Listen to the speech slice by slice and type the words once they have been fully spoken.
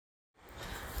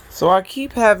So I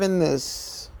keep having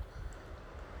this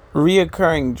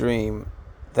reoccurring dream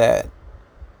that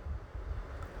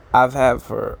I've had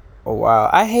for a while.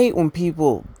 I hate when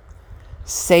people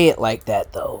say it like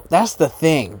that, though. That's the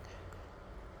thing.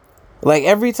 Like,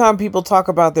 every time people talk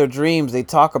about their dreams, they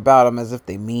talk about them as if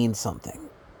they mean something.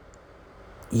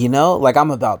 You know? Like I'm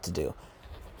about to do.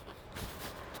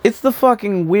 It's the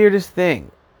fucking weirdest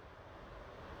thing.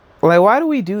 Like, why do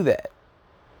we do that?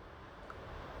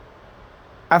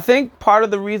 I think part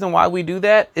of the reason why we do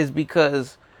that is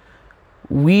because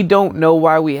we don't know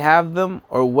why we have them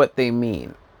or what they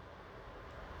mean.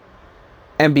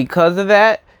 And because of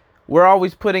that, we're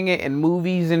always putting it in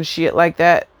movies and shit like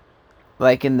that.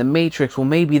 Like in The Matrix, well,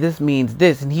 maybe this means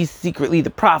this, and he's secretly the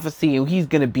prophecy, and he's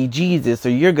gonna be Jesus, or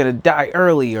you're gonna die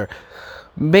early, or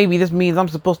maybe this means I'm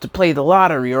supposed to play the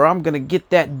lottery, or I'm gonna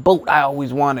get that boat I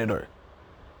always wanted, or...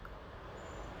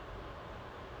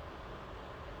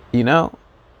 You know?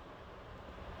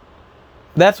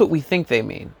 That's what we think they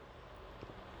mean.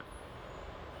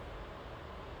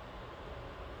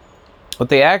 What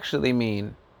they actually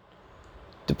mean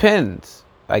depends,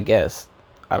 I guess.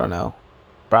 I don't know.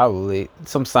 Probably.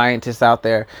 Some scientist out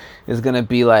there is going to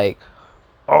be like,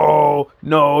 oh,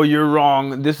 no, you're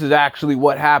wrong. This is actually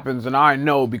what happens. And I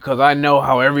know because I know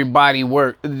how everybody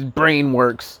brain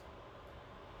works.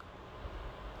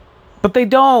 But they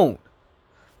don't.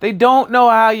 They don't know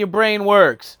how your brain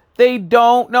works. They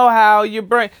don't know how your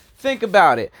brain... Think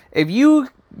about it. If you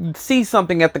see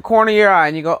something at the corner of your eye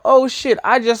and you go, oh shit,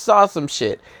 I just saw some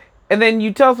shit. And then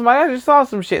you tell somebody, I just saw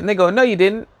some shit. And they go, no, you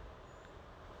didn't.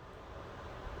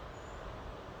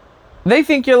 They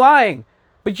think you're lying.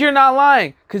 But you're not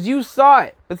lying. Because you saw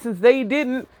it. But since they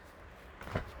didn't...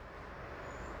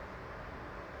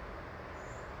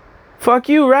 Fuck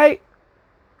you, right?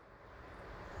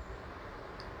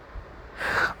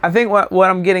 I think what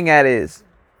I'm getting at is...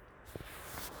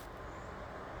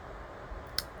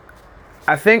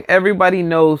 I think everybody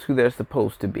knows who they're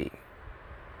supposed to be.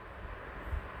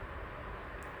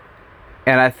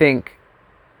 And I think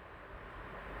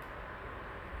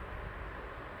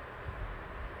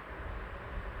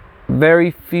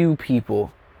very few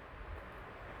people...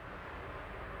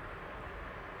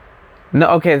 No,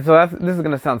 okay, so this is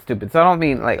going to sound stupid. So I don't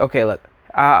mean like, okay, look,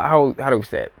 how do we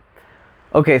say it?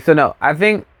 Okay, so no, I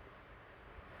think...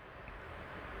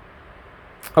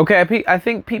 Okay, I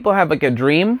think people have like a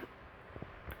dream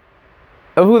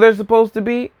of who they're supposed to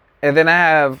be. And then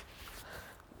I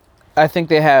think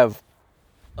they have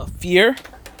a fear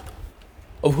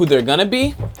of who they're gonna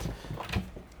be.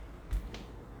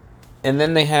 And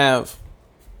then they have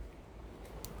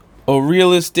a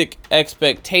realistic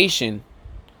expectation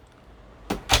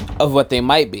of what they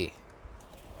might be.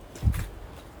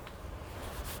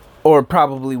 Or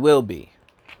probably will be.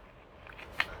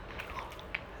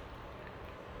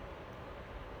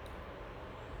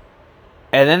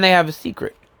 And then they have a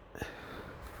secret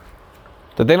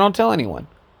that they don't tell anyone.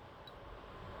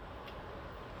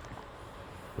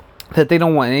 That they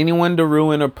don't want anyone to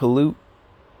ruin or pollute.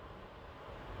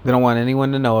 They don't want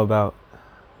anyone to know about.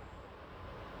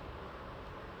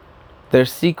 Their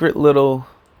secret little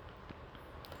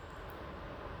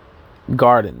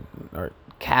garden or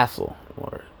castle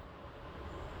or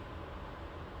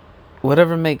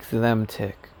whatever makes them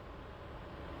tick.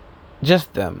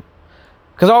 Just them.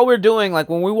 Because all we're doing, like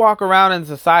when we walk around in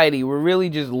society, we're really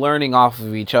just learning off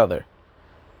of each other.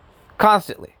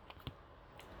 Constantly.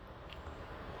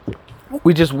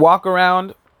 We just walk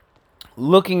around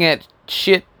looking at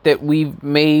shit that we've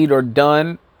made or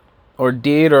done or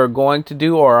did or are going to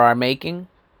do or are making.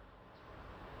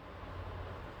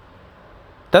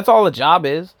 That's all a job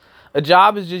is. A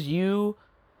job is just you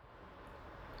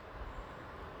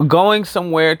going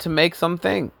somewhere to make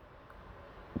something.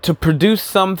 To produce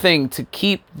something to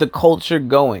keep the culture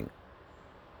going.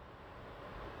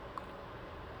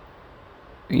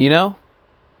 You know?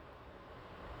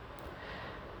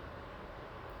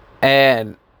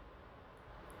 And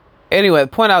anyway, the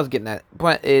point I was getting at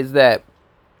is that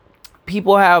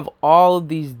people have all of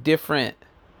these different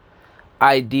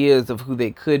ideas of who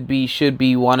they could be, should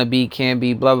be, want to be, can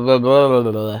be, blah, blah, blah, blah,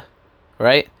 blah, blah,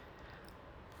 right?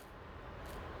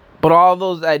 But all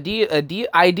those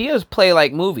ideas play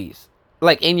like movies,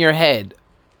 like in your head.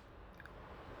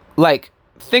 Like,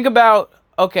 think about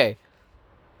a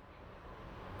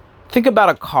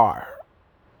car,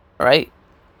 right?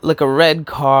 Like a red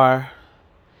car.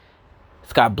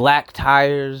 It's got black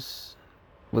tires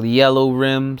with yellow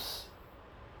rims.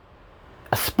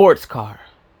 A sports car.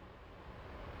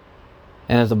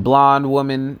 And there's a blonde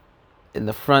woman in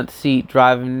the front seat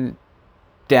driving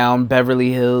down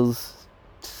Beverly Hills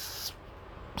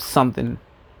something.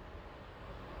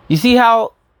 You see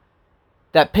how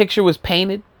that picture was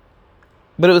painted?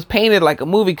 But it was painted like a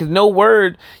movie because no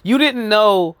word, you didn't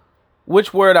know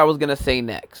which word I was going to say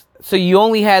next. So you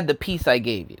only had the piece I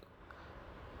gave you.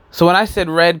 So when I said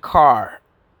red car,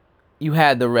 you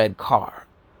had the red car.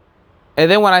 And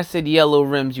then when I said yellow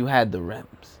rims, you had the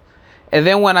rims. And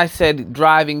then when I said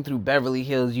driving through Beverly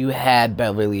Hills, you had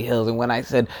Beverly Hills. And when I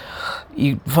said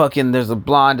there's a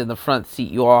blonde in the front seat,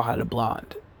 you all had a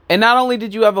blonde. And not only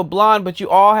did you have a blonde, but you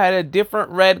all had a different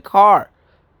red car.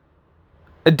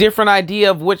 A different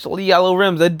idea of which yellow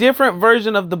rims. A different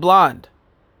version of the blonde.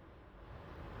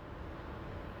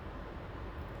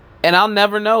 And I'll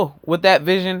never know what that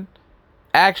vision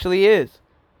actually is.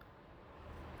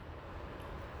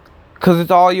 Because it's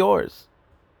all yours.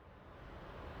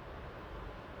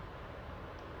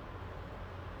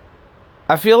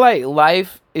 I feel like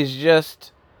life is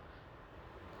just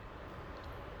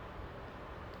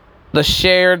the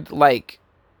shared,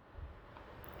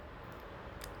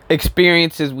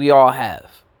 experiences we all have.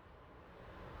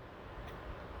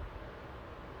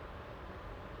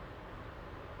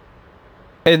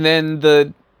 And then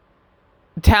the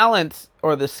talents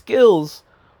or the skills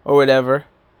or whatever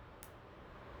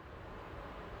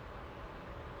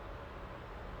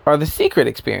are the secret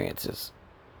experiences.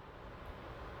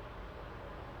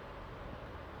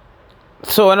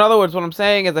 So in other words, what I'm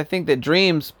saying is I think that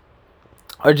dreams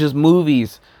are just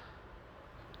movies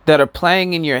that are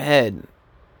playing in your head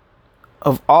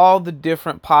of all the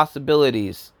different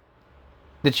possibilities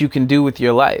that you can do with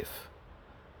your life.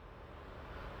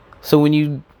 So when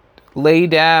you lay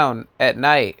down at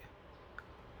night,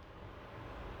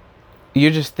 you're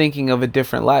just thinking of a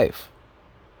different life.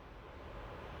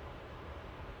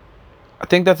 I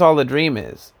think that's all a dream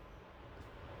is.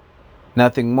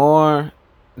 Nothing more,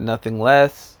 nothing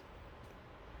less.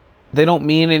 They don't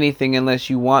mean anything unless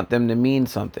you want them to mean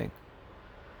something.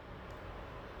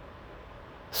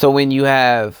 So when you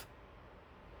have,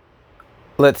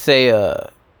 let's say, a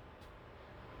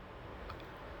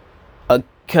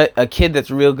kid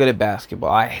that's real good at basketball.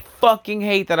 I fucking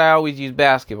hate that I always use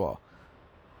basketball.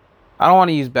 I don't want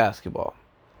to use basketball.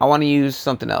 I want to use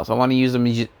something else. I want to use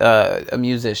a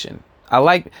musician. I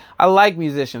like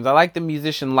musicians. I like the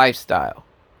musician lifestyle.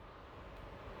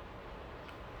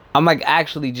 I'm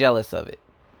actually jealous of it.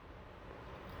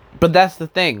 But that's the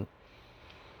thing.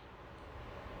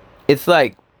 It's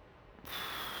like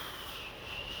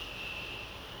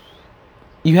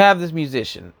you have this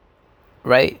musician,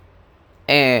 right?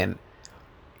 And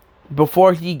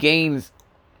before he gains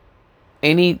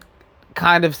any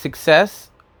kind of success,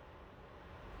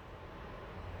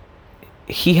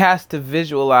 he has to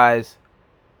visualize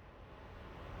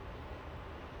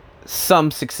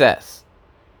some success.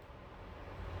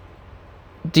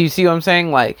 Do you see what I'm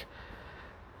saying?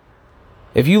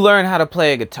 If you learn how to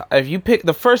play a guitar,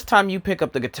 the first time you pick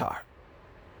up the guitar,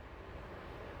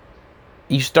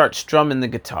 you start strumming the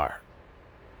guitar.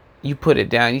 You put it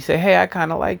down. You say, hey, I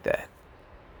kind of like that.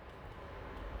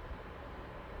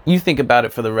 You think about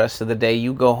it for the rest of the day.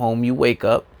 You go home. You wake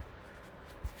up.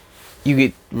 You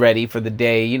get ready for the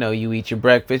day. You eat your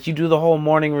breakfast. You do the whole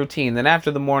morning routine. Then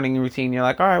after the morning routine, you're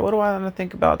like, all right, what do I want to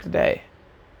think about today?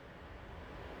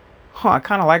 I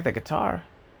kind of like the guitar.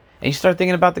 And you start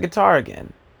thinking about the guitar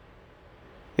again.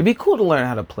 It'd be cool to learn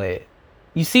how to play it.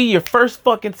 You see, your first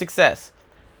fucking success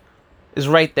is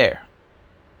right there.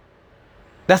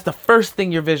 That's the first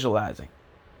thing you're visualizing.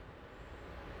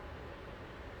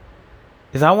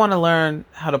 Is I want to learn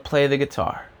how to play the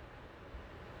guitar.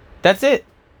 That's it.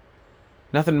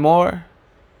 Nothing more,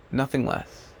 nothing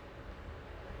less.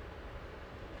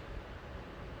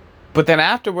 But then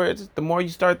afterwards, the more you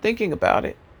start thinking about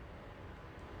it,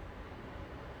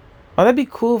 oh, that'd be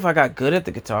cool if I got good at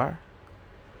the guitar.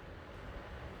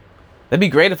 That'd be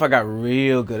great if I got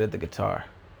real good at the guitar.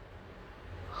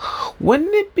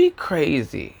 Wouldn't it be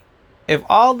crazy if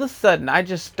all of a sudden I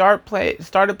just started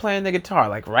playing the guitar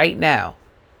right now,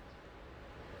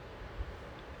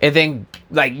 and then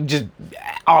just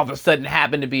all of a sudden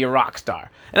happen to be a rock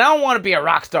star? And I don't want to be a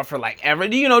rock star for ever,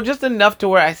 just enough to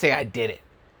where I say I did it,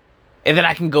 and then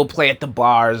I can go play at the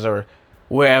bars or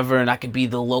wherever, and I could be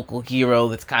the local hero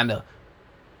that's kind of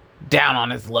down on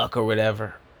his luck or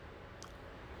whatever.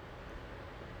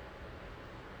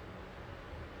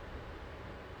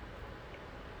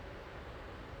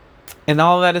 And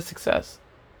all of that is success.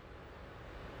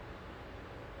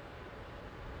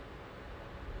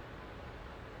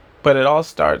 But it all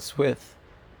starts with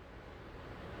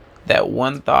that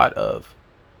one thought of,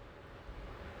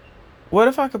 what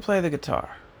if I could play the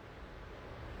guitar?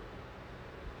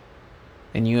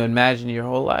 And you imagine your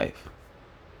whole life.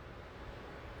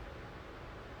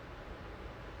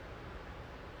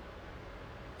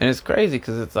 And it's crazy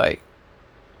because it's like,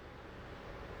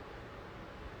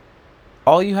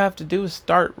 all you have to do is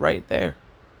start right there.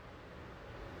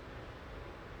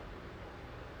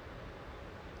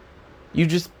 You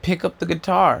just pick up the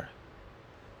guitar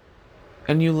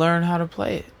and you learn how to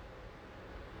play it.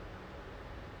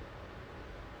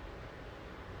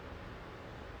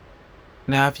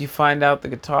 Now, if you find out the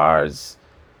guitar is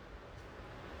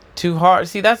too hard,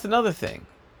 see, that's another thing.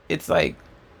 It's like,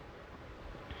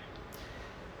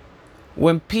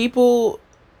 when people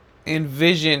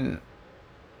envision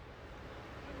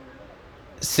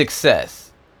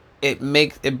success, it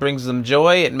brings them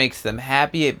joy, it makes them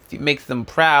happy, it makes them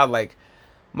proud. Like,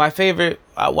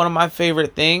 one of my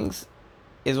favorite things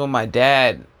is when my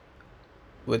dad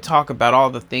would talk about all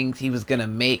the things he was gonna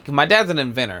make. My dad's an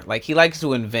inventor. Like, he likes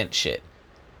to invent shit.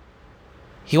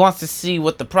 He wants to see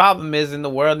what the problem is in the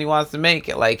world and he wants to make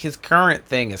it. Like, his current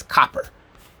thing is copper.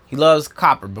 He loves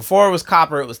copper. Before it was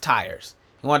copper, it was tires.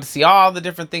 He wanted to see all the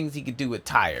different things he could do with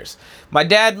tires. My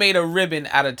dad made a ribbon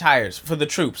out of tires for the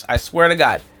troops. I swear to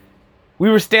God. We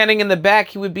were standing in the back.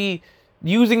 He would be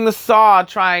using the saw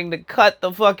trying to cut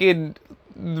the fucking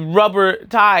rubber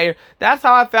tire. That's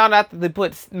how I found out that they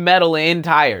put metal in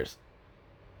tires.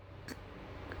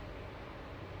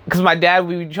 Because my dad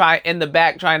would be in the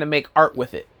back trying to make art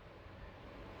with it.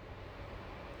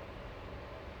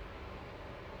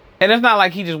 And it's not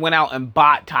like he just went out and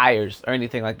bought tires or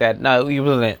anything like that. No, he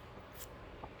wasn't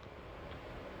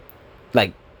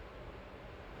like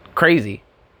crazy.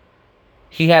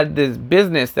 He had this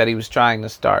business that he was trying to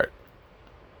start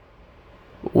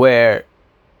where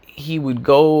he would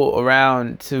go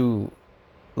around to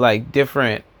like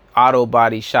different auto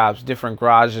body shops, different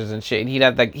garages and shit. And he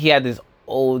had this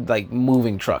old like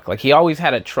moving truck. Like, he always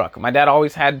had a truck. My dad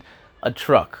always had a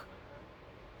truck.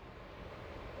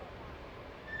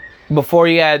 Before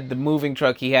he had the moving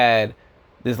truck, he had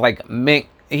this like mint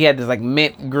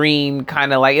green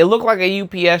kind of, like, it looked like a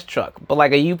UPS truck, but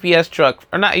like a UPS truck,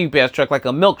 or not a UPS truck, like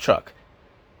a milk truck.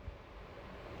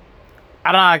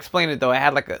 I don't know how to explain it though. It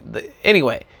had like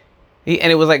anyway, and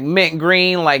it was like mint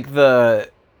green, like the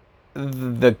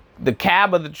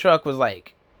cab of the truck was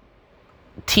like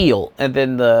teal, and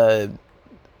then the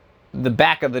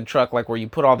back of the truck, like where you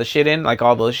put all the shit in, like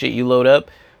all the shit you load up,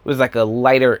 was like a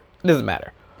lighter, doesn't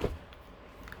matter.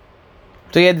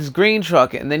 So he had this green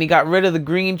truck, and then he got rid of the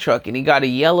green truck, and he got a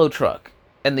yellow truck.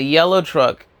 And the yellow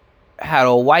truck had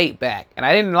a white back. And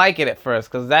I didn't like it at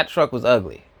first, because that truck was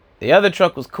ugly. The other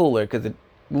truck was cooler, because it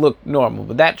looked normal.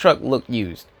 But that truck looked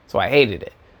used, so I hated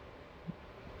it.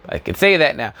 I could say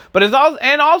that now. But it's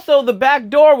also the back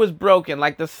door was broken.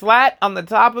 Like, the slat on the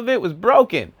top of it was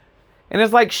broken. And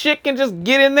it's like, shit can just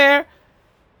get in there.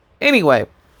 Anyway,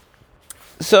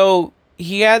 so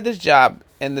he had this job.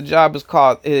 And the job was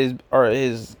called,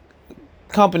 his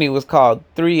company was called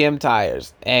 3M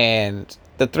Tires. And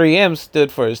the 3M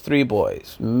stood for his three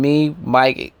boys. Me,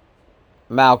 Mikey,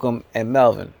 Malcolm, and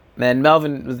Melvin. And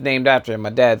Melvin was named after him. My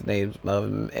dad's name was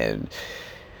Melvin. And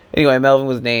anyway, Melvin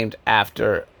was named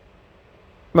after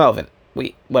Melvin.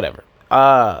 Whatever.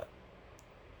 So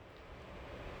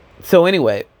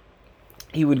anyway,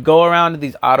 he would go around to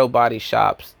these auto body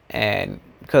shops. And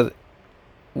because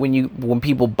when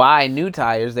people buy new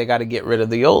tires, they got to get rid of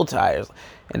the old tires.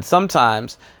 And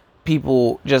sometimes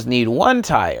people just need one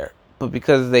tire, but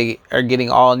because they are getting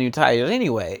all new tires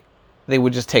anyway, they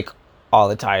would just take all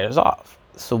the tires off.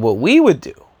 So what we would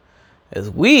do is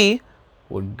we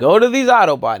would go to these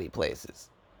auto body places,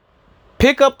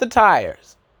 pick up the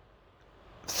tires,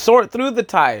 sort through the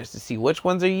tires to see which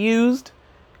ones are used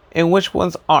and which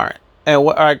ones aren't, and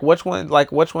which ones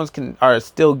are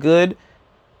still good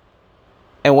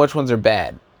and which ones are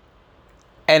bad.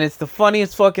 And it's the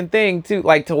funniest fucking thing too,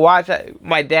 like, to watch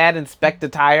my dad inspect a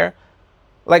tire.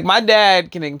 Like, my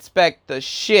dad can inspect the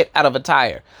shit out of a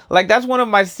tire. Like, that's one of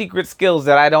my secret skills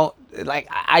that I don't, like,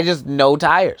 I just know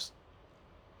tires.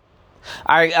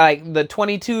 Like, the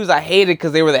 22s I hated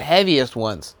because they were the heaviest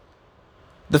ones.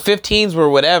 The 15s were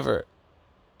whatever.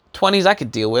 20s I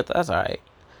could deal with, that's alright.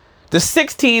 The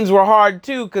 16s were hard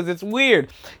too, because it's weird.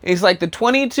 It's like the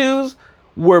 22s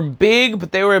were big,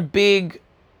 but they were big,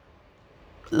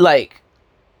 like,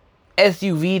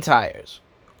 SUV tires.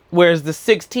 Whereas the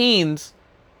 16s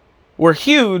were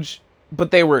huge,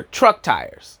 but they were truck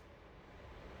tires.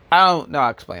 I don't know how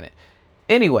to explain it.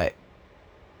 Anyway,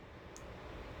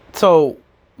 so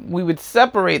we would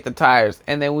separate the tires,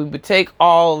 and then we would take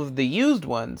all of the used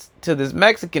ones to this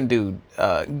Mexican dude,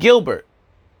 Gilbert,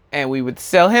 and we would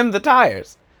sell him the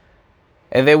tires.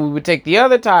 And then we would take the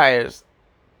other tires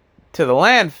to the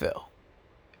landfill.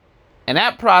 And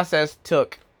that process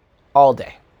took all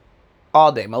day.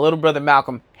 all day. My little brother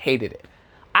Malcolm hated it.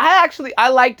 I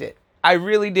liked it. I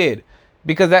really did.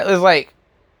 Because that was like,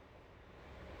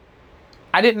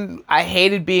 I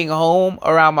hated being home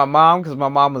around my mom because my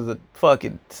mom was a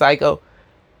fucking psycho.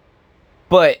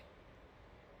 But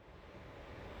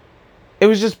it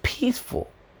was just peaceful.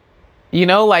 You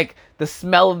know, like the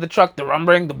smell of the truck, the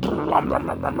rumbling, and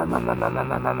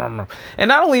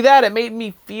not only that, it made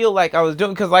me feel like I was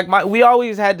doing, because like we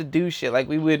always had to do shit. Like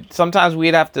sometimes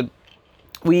we'd have to,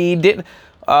 we didn't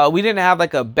have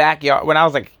like a backyard. When I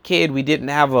was like a kid, we didn't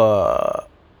have a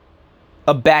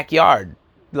backyard,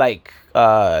 like,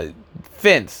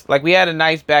 fence. Like we had a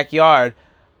nice backyard,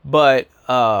 but,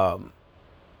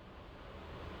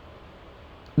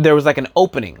 there was like an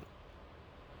opening.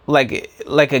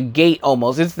 Like a gate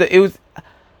almost.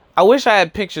 I wish I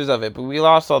had pictures of it, but we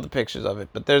lost all the pictures of it.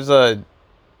 But there's it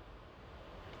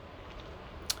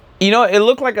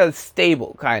looked like a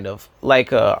stable, kind of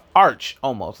like a arch,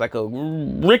 almost like a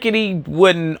rickety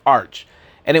wooden arch,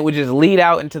 and it would just lead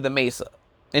out into the mesa,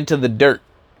 into the dirt.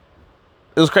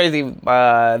 It was crazy.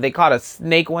 They caught a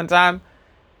snake one time,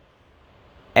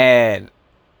 and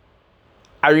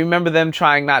I remember them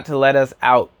trying not to let us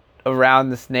out around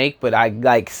the snake, but I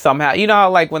like somehow, you know how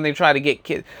like when they try to get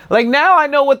kids, like now I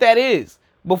know what that is.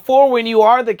 Before, when you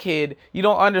are the kid, you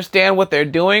don't understand what they're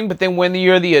doing, but then when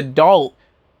you're the adult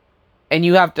and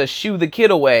you have to shoo the kid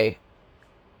away,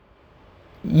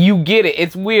 you get it.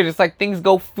 It's weird. It's like things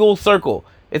go full circle.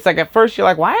 It's like at first you're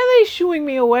like, why are they shooing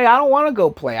me away? I don't want to go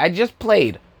play. I just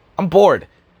played. I'm bored.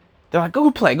 They're like,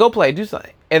 go play, do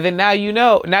something. And then now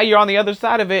now you're on the other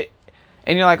side of it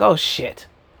and you're like, oh shit,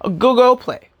 go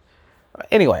play.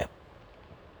 Anyway,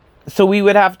 so we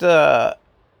would have to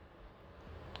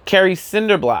carry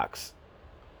cinder blocks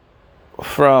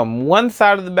from one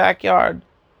side of the backyard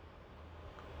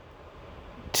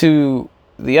to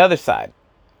the other side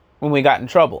when we got in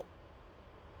trouble.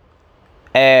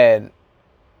 And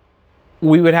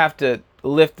we would have to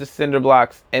lift the cinder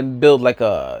blocks and build like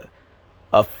a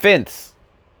fence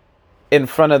in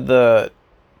front of the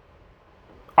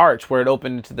arch where it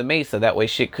opened into the mesa. That way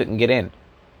shit couldn't get in.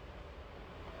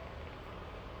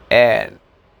 And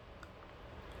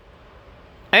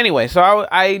anyway, so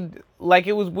I like,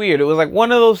 it was weird. It was like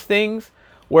one of those things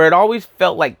where it always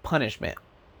felt like punishment.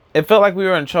 It felt like we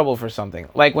were in trouble for something.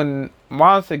 Like when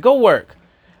Mom said, go work.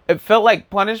 It felt like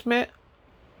punishment.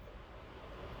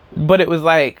 But it was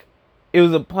like, it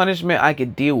was a punishment I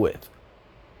could deal with.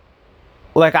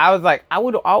 Like I was like, I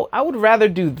would rather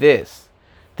do this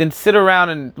than sit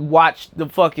around and watch the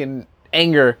fucking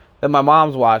anger that my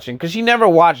mom's watching, because she never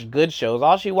watched good shows.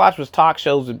 All she watched was talk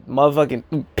shows with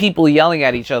motherfucking people yelling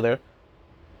at each other.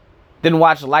 Didn't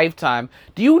watch Lifetime.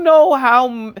 Do you know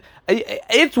how...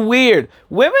 It's weird.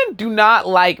 Women do not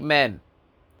like men.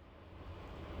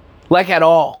 Like, at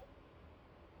all.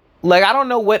 Like, I don't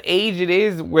know what age it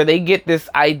is where they get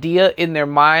this idea in their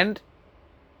mind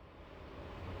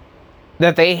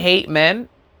that they hate men,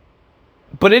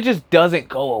 but it just doesn't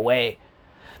go away.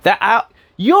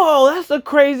 Yo, that's the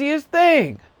craziest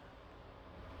thing.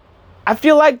 I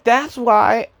feel like that's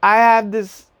why I have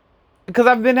this, because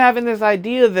I've been having this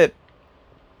idea that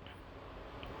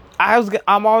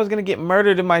I'm always gonna get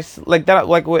murdered in my like that.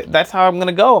 Like that's how I'm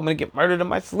gonna go. I'm gonna get murdered in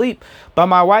my sleep by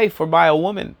my wife or by a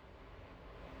woman,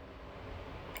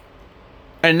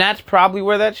 and that's probably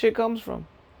where that shit comes from.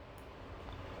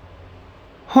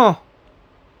 Huh.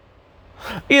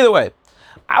 Either way,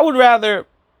 I would rather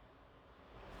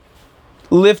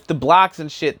lift the blocks and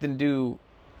shit than do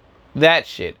that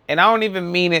shit. And I don't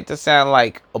even mean it to sound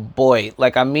like a boy.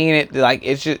 Like, I mean it like,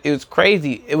 it was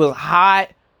crazy. It was hot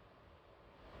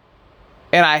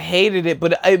and I hated it,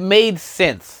 but it made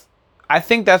sense. I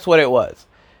think that's what it was,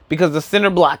 because the cinder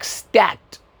blocks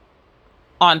stacked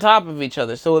on top of each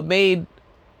other, so it made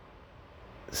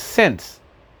sense,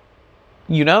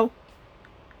 you know?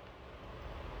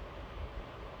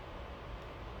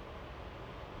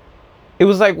 It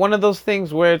was like one of those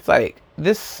things where it's like,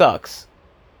 this sucks,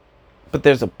 but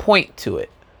there's a point to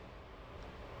it.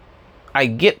 I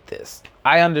get this.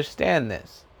 I understand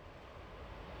this.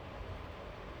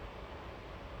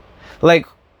 Like,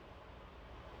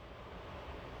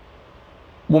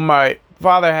 when my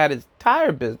father had his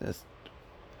tire business,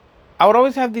 I would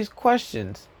always have these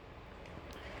questions,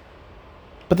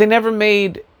 but they never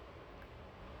made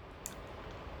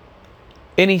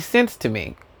any sense to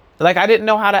me. Like, I didn't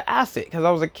know how to ask it because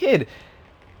I was a kid.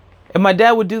 And my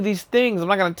dad would do these things. I'm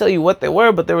not going to tell you what they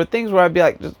were, but there were things where I'd be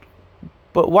like,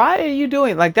 but why are you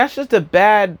doing? Like, that's just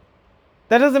that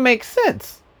doesn't make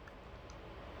sense.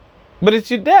 But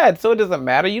it's your dad, so it doesn't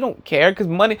matter. You don't care because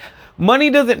money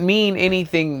doesn't mean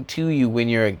anything to you when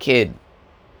you're a kid.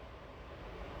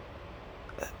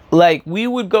 Like, we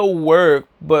would go work,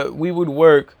 but we would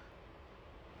work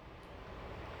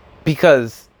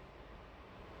because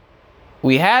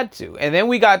we had to. And then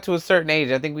we got to a certain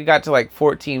age. I think we got to like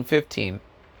 14, 15.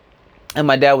 And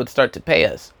my dad would start to pay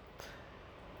us.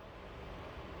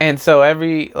 And so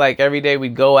every day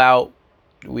we'd go out,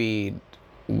 we'd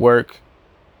work,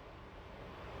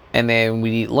 and then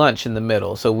we'd eat lunch in the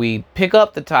middle. So we'd pick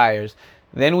up the tires,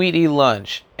 then we'd eat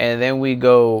lunch, and then we'd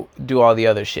go do all the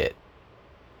other shit.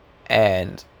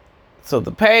 And so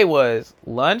the pay was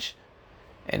lunch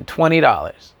and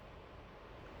 $20.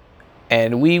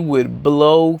 And we would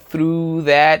blow through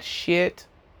that shit.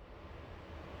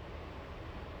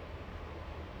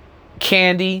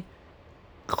 Candy,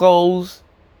 clothes,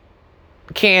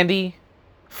 candy,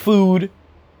 food,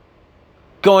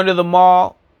 going to the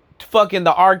mall, fucking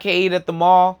the arcade at the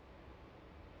mall.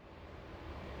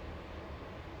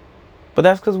 But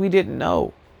that's because we didn't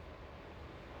know.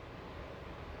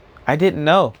 I didn't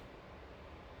know.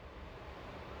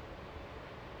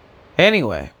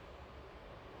 Anyway.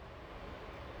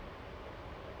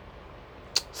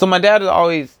 So my dad has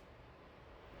always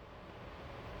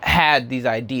had these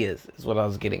ideas, is what I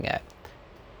was getting at.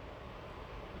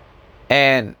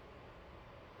 And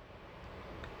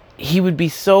he would be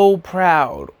so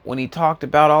proud when he talked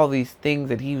about all these things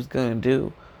that he was going to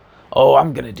do. Oh,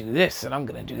 I'm going to do this, and I'm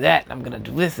going to do that, and I'm going to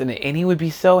do this. And he would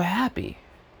be so happy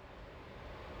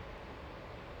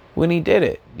when he did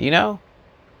it, you know?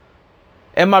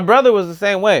 And my brother was the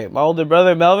same way. My older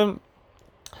brother, Melvin,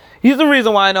 he's the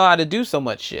reason why I know how to do so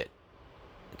much shit.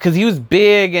 Because he was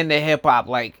big into hip-hop.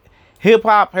 Like,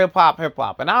 hip-hop.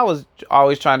 And I was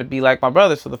always trying to be like my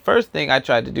brother. So the first thing I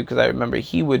tried to do, because I remember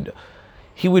he would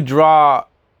draw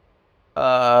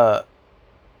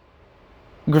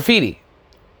graffiti.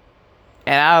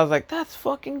 And I was like, that's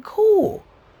fucking cool.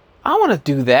 I want to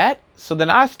do that. So then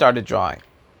I started drawing.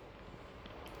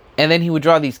 And then he would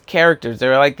draw these characters. They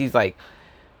were like these, like,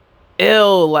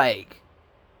 ill, like,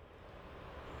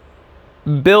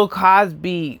 Bill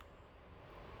Cosby,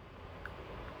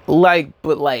 like,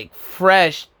 but like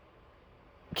fresh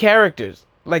characters.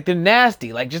 Like, they're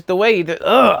nasty. Like, just the way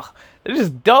they're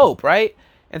just dope, right?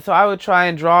 And so I would try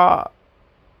and draw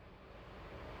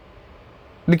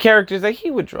the characters that he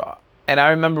would draw. And I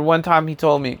remember one time he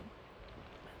told me,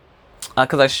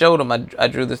 because I showed him, I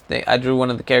drew this thing. I drew one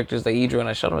of the characters that he drew, and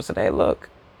I showed him. I said, hey, look,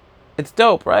 it's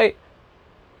dope, right?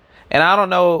 And I don't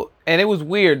know, and it was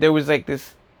weird. There was like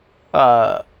this,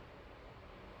 like,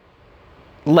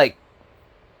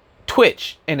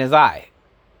 twitch in his eye.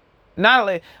 Not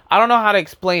like, I don't know how to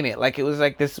explain it. Like, it was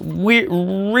like this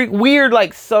weird,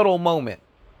 like, subtle moment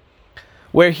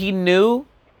where he knew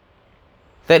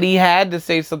that he had to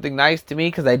say something nice to me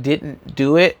because I didn't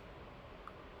do it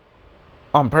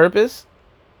on purpose,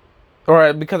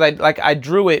 or because I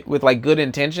drew it with like good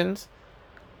intentions.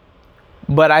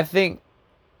 But I think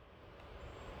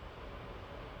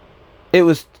it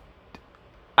was,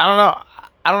 I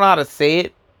don't know how to say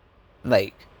it.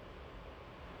 Like,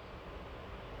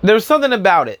 there was something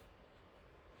about it,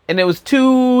 and it was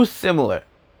too similar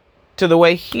to the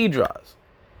way he draws.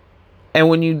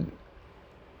 And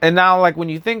now, like, when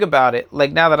you think about it,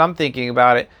 like, now that I'm thinking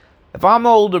about it, if I'm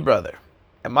an older brother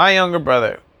and my younger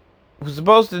brother, who's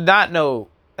supposed to not know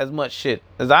as much shit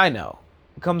as I know,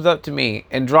 comes up to me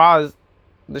and draws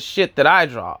the shit that I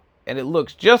draw, and it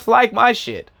looks just like my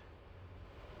shit,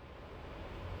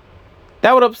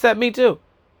 that would upset me too.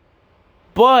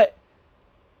 But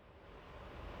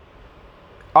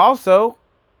also,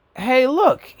 hey,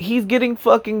 look, he's getting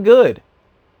fucking good.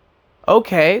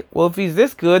 Okay, well, if he's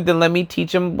this good, then let me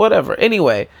teach him whatever.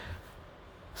 Anyway,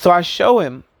 so I show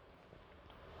him,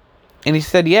 and he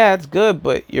said, yeah, it's good,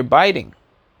 but you're biting.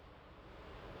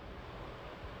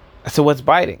 I said, what's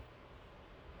biting?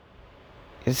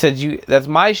 He said, that's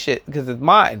my shit because it's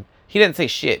mine. He didn't say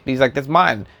shit, but he's like, that's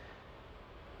mine.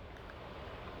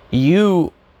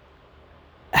 You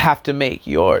have to make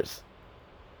yours.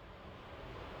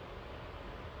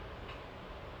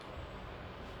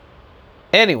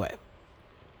 Anyway.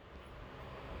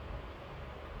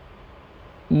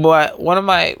 But one of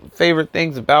my favorite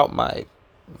things about my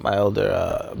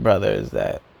older brother is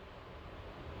that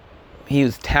he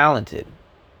was talented.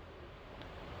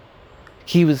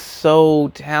 He was so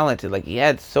talented. Like, he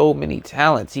had so many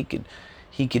talents. He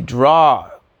could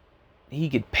draw. He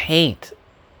could paint.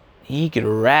 He could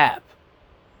rap.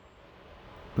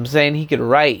 I'm saying he could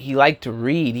write. He liked to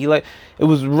read. It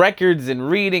was records and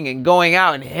reading and going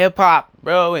out and hip hop,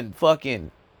 bro, and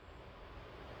fucking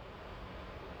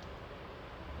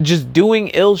just doing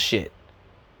ill shit.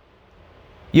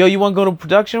 Yo, you want to go to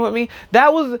production with me?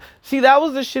 That was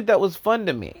the shit that was fun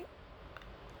to me.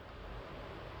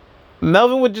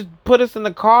 Melvin would just put us in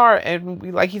the car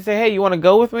and like he said, hey, you want to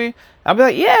go with me? I'd be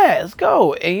like, yeah, let's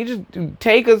go. And he just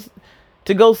take us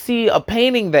to go see a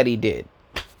painting that he did.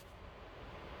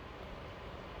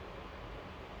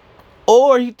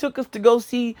 Or he took us to go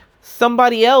see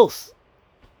somebody else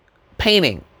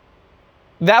painting.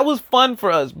 That was fun for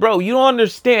us, bro. You don't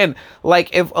understand.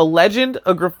 Like, if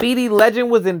a graffiti legend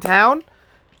was in town,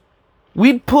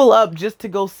 we'd pull up just to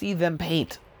go see them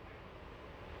paint.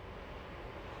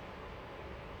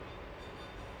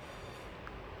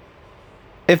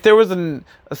 If there was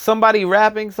somebody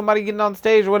rapping, somebody getting on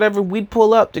stage or whatever, we'd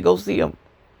pull up to go see them.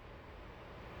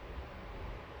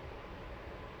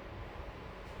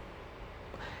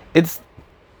 It's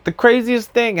the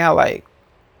craziest thing how, like,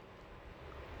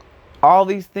 all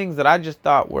these things that I just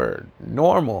thought were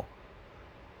normal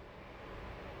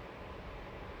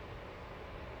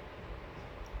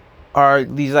are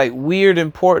these, like, weird,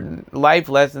 important life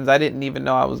lessons I didn't even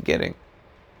know I was getting.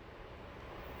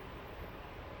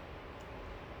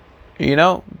 You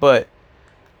know? But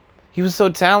he was so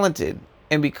talented.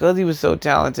 And because he was so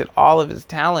talented, all of his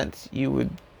talents, he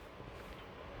would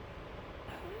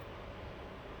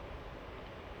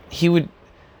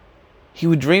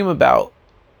dream about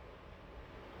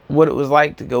what it was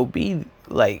like to go be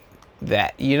like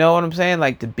that. You know what I'm saying?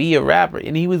 Like, to be a rapper.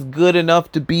 And he was good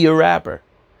enough to be a rapper.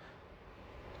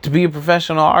 To be a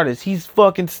professional artist. He's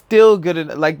fucking still good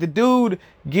enough. Like, the dude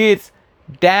gets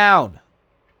down.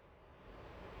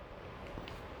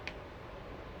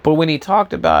 But when he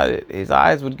talked about it, his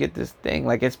eyes would get this thing.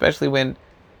 Like, especially when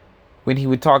he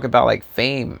would talk about, like,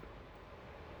 fame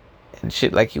and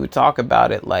shit. Like, he would talk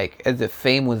about it like as if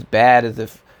fame was bad. As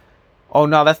if, oh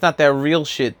no, that's not that real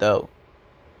shit though.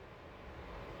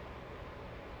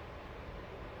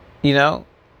 You know?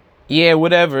 Yeah,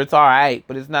 whatever, it's alright,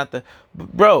 but it's not the...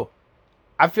 Bro,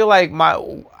 I feel like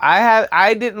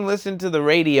I didn't listen to the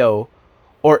radio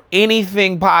or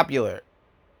anything popular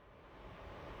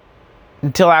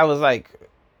until I was like,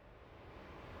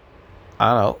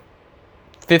 I don't know,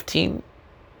 15,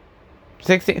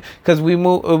 16, because we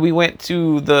went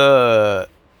to the...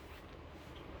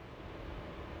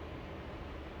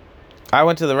 I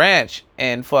went to the ranch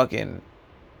and fucking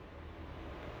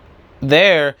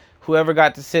there, whoever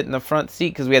got to sit in the front seat,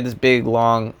 because we had this big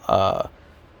long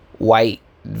white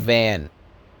van,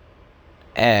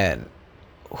 and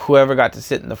whoever got to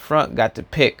sit in the front got to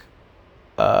pick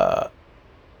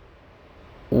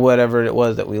whatever it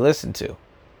was that we listened to.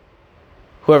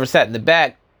 Whoever sat in the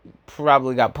back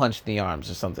probably got punched in the arms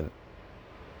or something.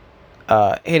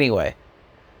 Anyway,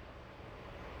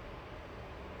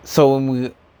 so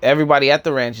when everybody at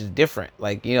the ranch is different.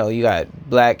 Like, you know, you got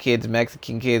black kids,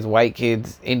 Mexican kids, white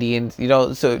kids, Indians, you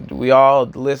know, so we all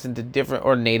listen to different,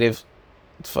 or natives.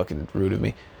 It's fucking rude of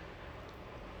me.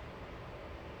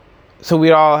 So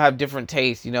we all have different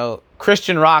tastes, you know.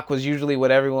 Christian rock was usually what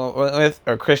everyone went with,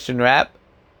 or Christian rap.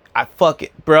 Fuck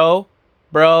it, bro.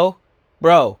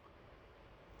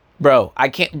 I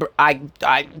can't,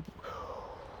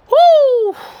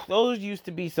 whoo! Those used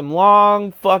to be some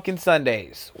long fucking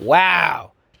Sundays.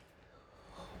 Wow.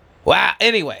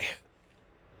 Anyway,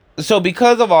 so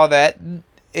because of all that,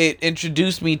 it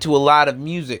introduced me to a lot of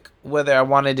music, whether I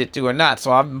wanted it to or not.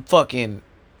 So I'm fucking,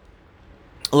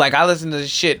 like, I listen to this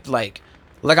shit, like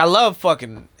I love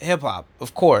fucking hip hop,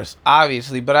 of course,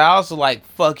 obviously, but I also like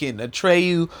fucking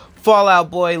Atreyu, Fall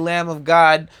Out Boy, Lamb of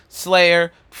God,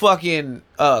 Slayer, fucking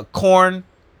Korn.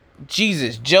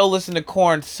 Jesus, Joe listened to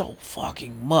Korn so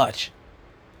fucking much.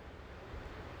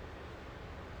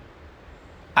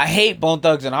 I hate Bone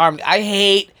Thugs and Harmony.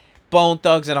 I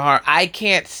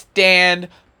can't stand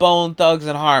Bone Thugs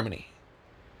and Harmony.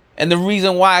 And the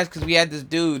reason why is because we had this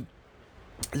dude.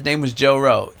 His name was Joe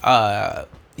Rowe.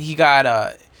 He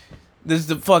got, this is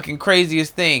the fucking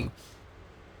craziest thing.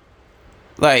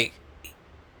 Like,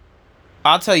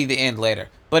 I'll tell you the end later.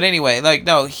 But anyway, like,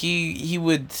 no, he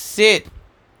would sit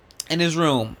in his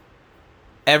room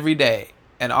every day,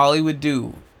 and all he would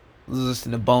do was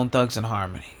listen to Bone Thugs and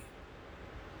Harmony.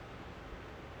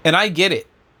 And I get it.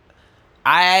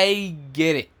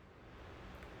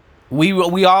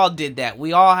 We all did that.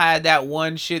 We all had that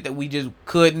one shit that we just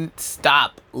couldn't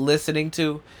stop listening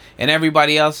to. And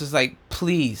everybody else is like,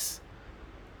 please,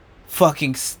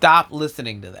 fucking stop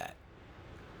listening to that.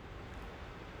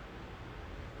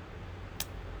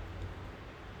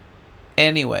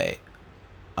 Anyway,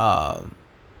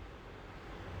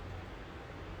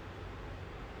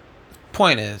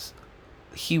 point is,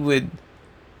 he would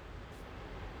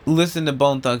listen to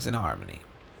Bone Thugs and Harmony.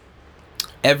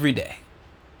 every day,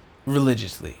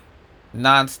 religiously,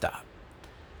 nonstop.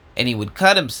 And he would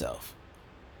cut himself.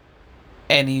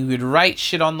 And he would write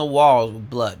shit on the walls with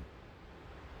blood.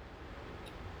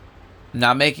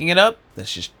 Not making it up.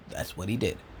 That's what he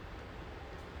did.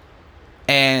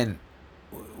 And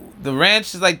the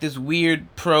ranch is like this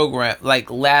weird program, like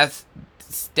last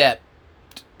step.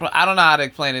 I don't know how to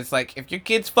explain it. It's like, if your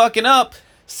kid's fucking up,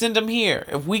 send them here.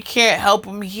 If we can't help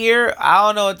them here, I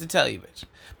don't know what to tell you, bitch.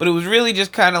 But it was really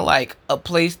just kind of like a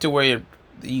place to where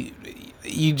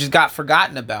you just got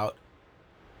forgotten about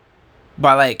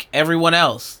by like everyone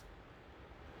else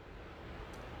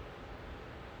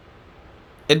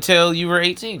until you were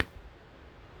 18.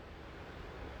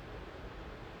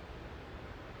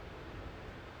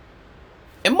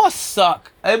 It must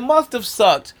suck. It must have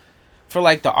sucked for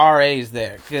like the RAs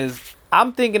there, because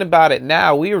I'm thinking about it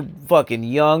now. We were fucking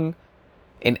young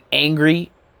and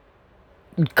angry,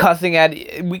 cussing at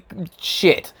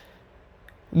shit.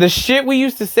 The shit we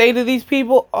used to say to these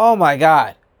people, oh my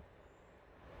god.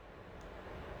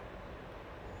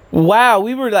 Wow,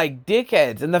 we were like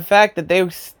dickheads, and the fact that they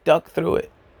stuck through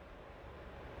it.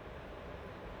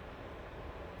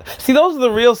 See, those are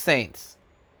the real saints.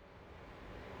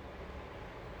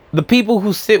 The people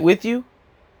who sit with you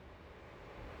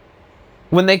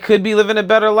when they could be living a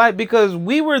better life, because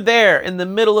we were there in the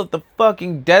middle of the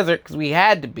fucking desert because we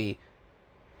had to be.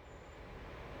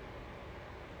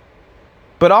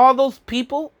 But all those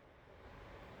people,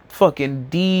 fucking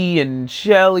Dee and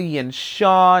Shelly and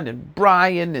Sean and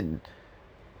Brian and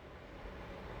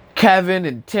Kevin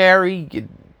and Terry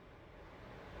and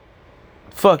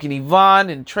fucking Yvonne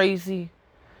and Tracy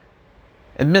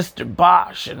and Mr.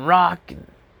 Bosch and Rock and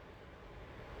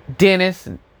Dennis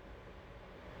and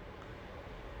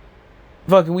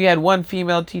fucking, we had one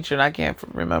female teacher and I can't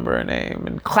remember her name,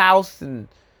 and Klaus and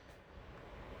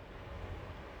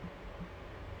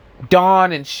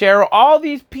Dawn and Cheryl, all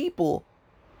these people,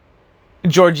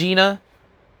 Georgina,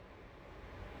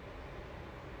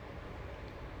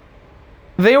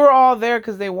 they were all there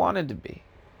because they wanted to be,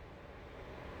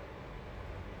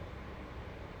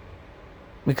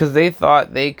 because they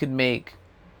thought they could make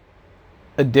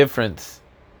a difference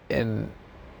in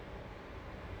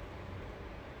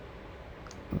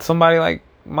somebody like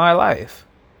my life.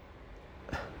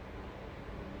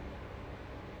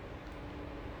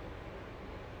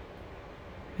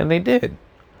 And they did.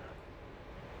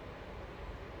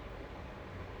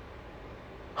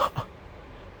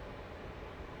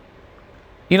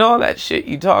 You know all that shit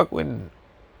you talk when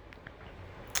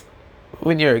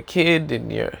you're a kid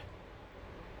and you're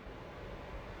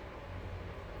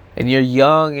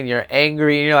young and you're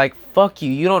angry and you're like, fuck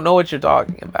you, you don't know what you're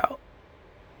talking about.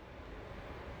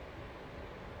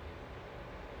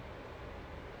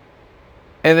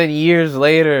 And then years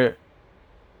later,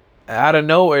 out of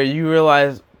nowhere, you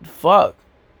realize, fuck,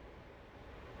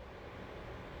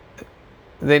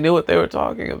 they knew what they were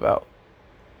talking about.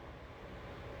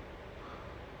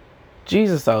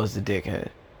 Jesus, I was a dickhead.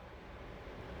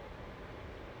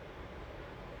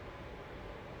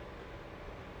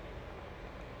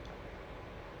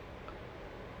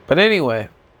 But anyway,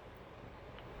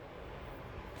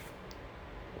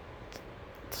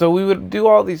 so we would do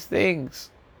all these things,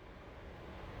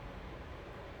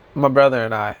 my brother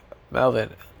and I,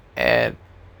 Melvin, and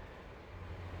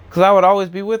because I would always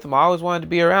be with him. I always wanted to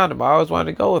be around him. I always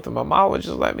wanted to go with him. My mom would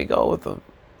just let me go with him.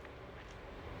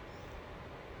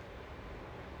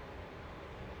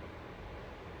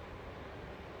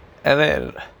 And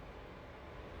then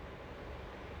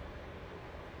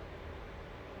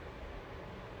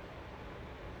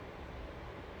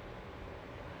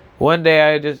one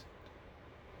day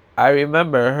I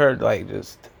remember her like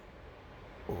just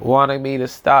wanting me to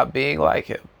stop being like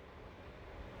him.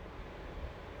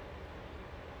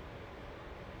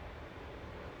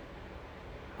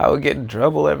 I would get in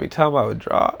trouble every time I would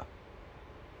draw.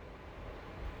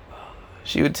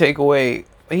 She would take away,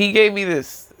 he gave me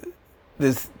this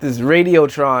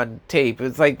Radiotron tape.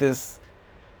 It's like this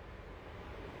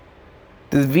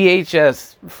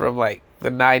VHS from like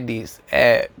the 90s,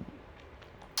 and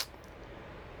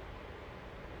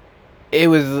it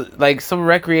was like some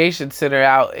recreation center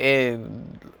out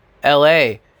in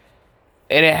LA,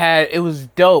 and it was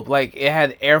dope. Like it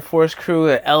had Air Force crew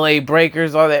and LA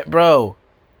Breakers, all that, bro.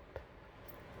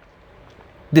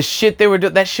 The shit they were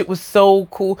doing, that shit was so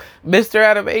cool. Mr.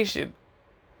 Animation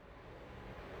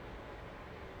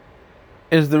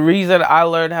is the reason I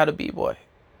learned how to b-boy.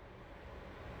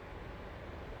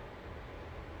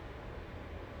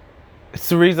 It's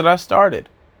the reason I started.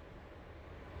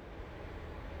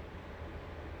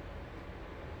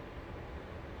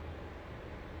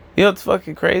 You know what's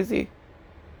fucking crazy?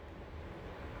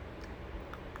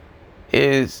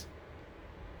 is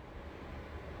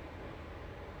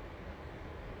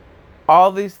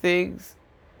all these things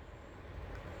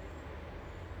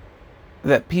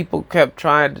that people kept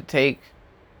trying to take,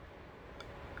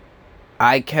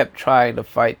 I kept trying to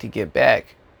fight to get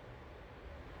back.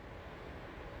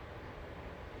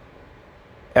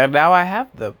 And now I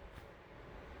have them.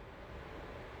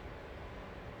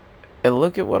 And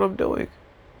look at what I'm doing.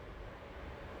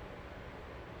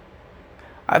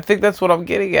 I think that's what I'm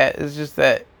getting at. Is just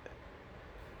that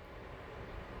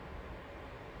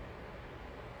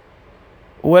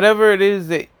whatever it is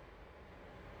that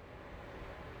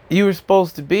you were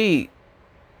supposed to be,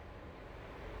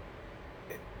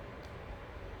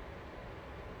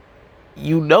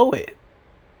 you know it.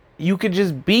 You could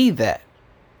just be that.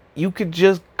 You could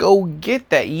just go get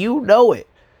that. You know it.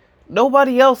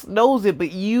 Nobody else knows it,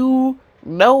 but you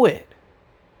know it.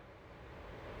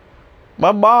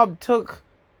 My mom took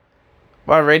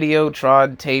my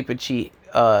Radiotron tape and she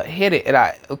hid it, and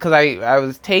I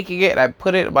was taking it and I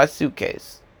put it in my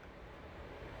suitcase.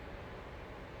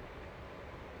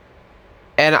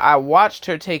 And I watched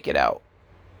her take it out.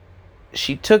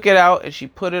 She took it out and she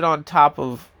put it on top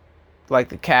of like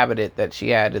the cabinet that she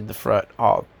had in the front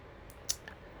hall.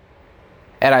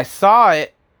 And I saw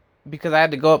it because I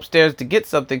had to go upstairs to get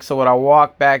something, so when I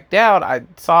walked back down, I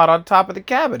saw it on top of the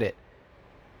cabinet.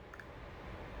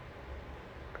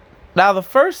 Now, the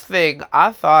first thing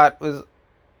I thought was,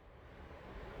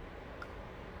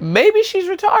 maybe she's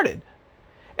retarded.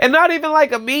 And not even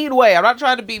like a mean way. I'm not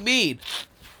trying to be mean.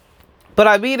 But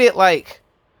I mean it like,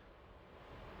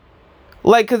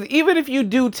 because even if you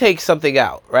do take something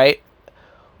out, right?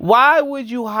 Why would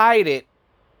you hide it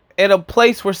in a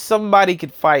place where somebody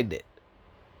could find it?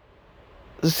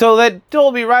 So that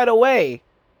told me right away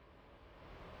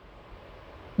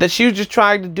that she was just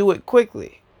trying to do it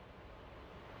quickly.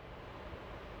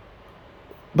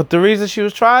 But the reason she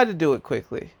was trying to do it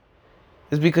quickly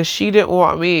is because she didn't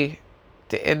want me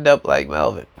to end up like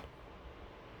Melvin.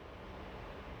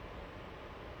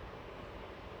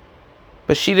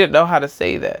 But she didn't know how to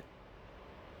say that.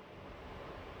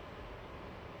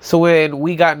 So when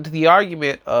we got into the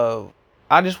argument of,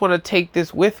 I just want to take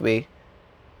this with me,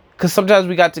 because sometimes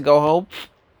we got to go home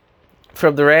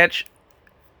from the ranch.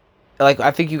 Like,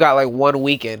 I think you got like one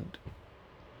weekend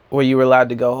where you were allowed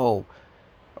to go home,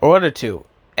 or 1 or 2.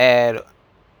 And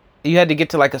you had to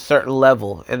get to like a certain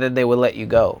level, and then they would let you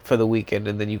go for the weekend,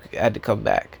 and then you had to come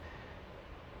back.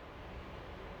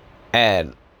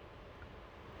 And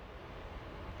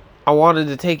I wanted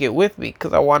to take it with me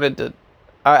because I wanted to.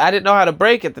 I didn't know how to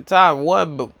brake at the time.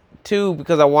 1, but 2,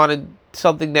 because I wanted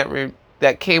something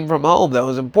that came from home that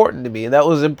was important to me, and that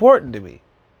was important to me.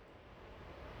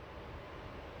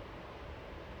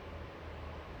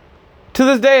 To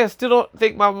this day, I still don't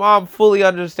think my mom fully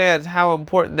understands how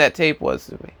important that tape was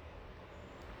to me.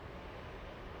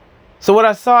 So when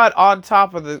I saw it on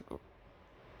top of the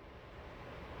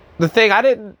thing, I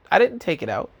didn't take it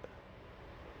out.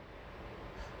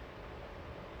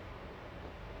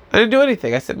 I didn't do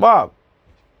anything. I said, Mom,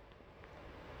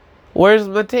 where's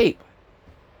my tape?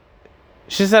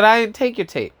 She said, I didn't take your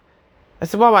tape. I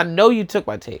said, Mom, I know you took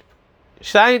my tape.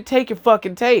 She said, I didn't take your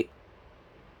fucking tape.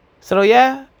 I said, oh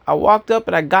yeah? I walked up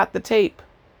and I got the tape.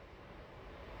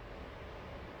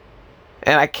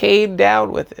 And I came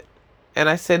down with it. And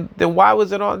I said, then why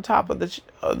was it on top of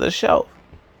the shelf?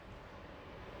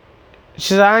 She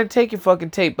said, I didn't take your fucking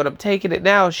tape, but I'm taking it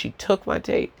now. She took my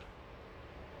tape.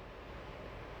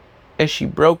 And she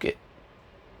broke it.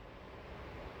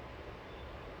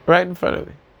 Right in front of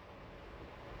me.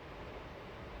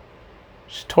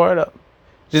 She tore it up.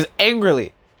 Just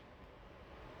angrily.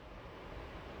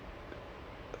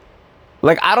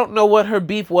 Like, I don't know what her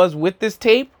beef was with this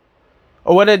tape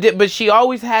or what I did, but she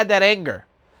always had that anger.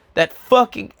 That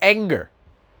fucking anger.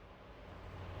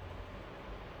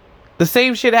 The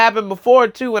same shit happened before,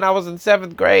 too, when I was in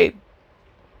 7th grade.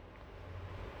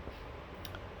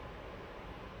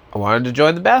 I wanted to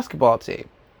join the basketball team.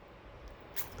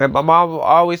 And my mom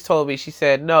always told me, she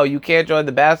said, no, you can't join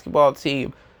the basketball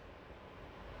team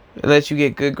unless you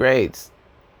get good grades.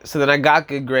 So then I got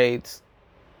good grades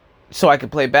so I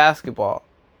could play basketball.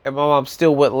 And my mom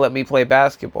still wouldn't let me play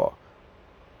basketball.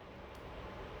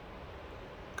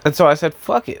 And so I said,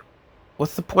 fuck it.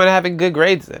 What's the point of having good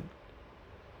grades then?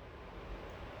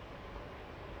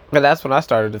 And that's when I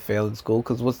started to fail in school,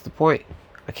 because what's the point?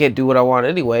 I can't do what I want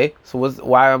anyway, so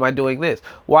why am I doing this?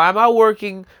 Why am I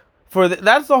working for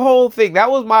that's the whole thing. That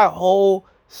was my whole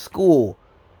school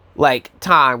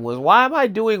time, was why am I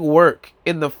doing work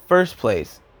in the first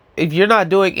place if you're not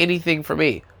doing anything for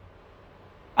me?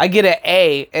 I get an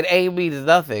A, and A means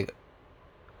nothing.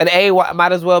 An A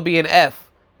might as well be an F.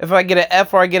 If I get an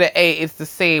F or I get an A, it's the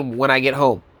same when I get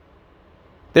home.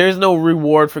 There's no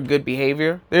reward for good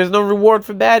behavior. There's no reward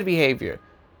for bad behavior.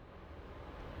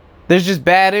 There's just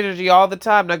bad energy all the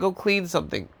time. Now go clean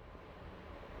something.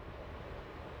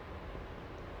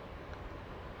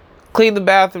 Clean the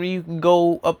bathroom, you can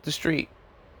go up the street.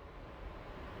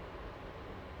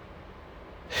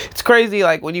 It's crazy,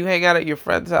 like, when you hang out at your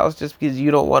friend's house just because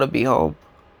you don't want to be home.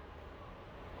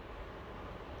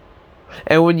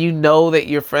 And when you know that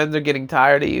your friends are getting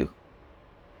tired of you.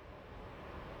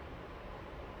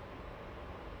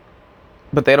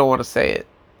 But they don't want to say it.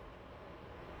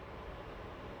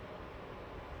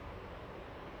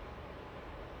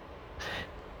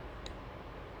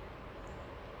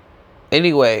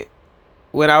 Anyway,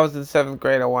 when I was in 7th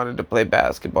grade, I wanted to play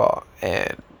basketball.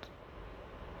 And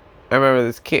I remember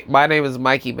this kid, my name is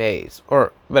Mikey Mayes.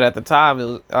 But at the time, it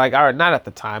was like, or not at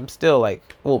the time, still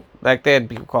like, well, back then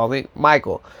people called me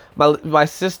Michael. My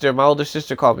older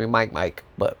sister called me Mike.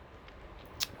 But,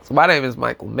 so my name is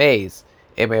Michael Mayes,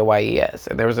 Mayes.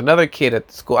 And there was another kid at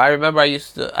the school. I remember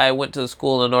I went to a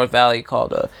school in the North Valley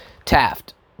called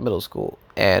Taft Middle School.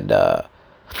 And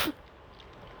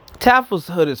Taft was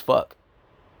hood as fuck.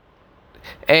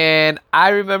 And I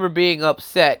remember being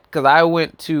upset because I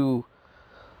went to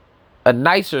a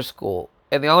nicer school.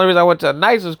 And the only reason I went to a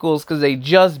nicer school is because they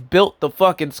just built the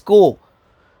fucking school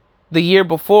the year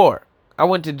before. I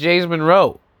went to James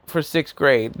Monroe for 6th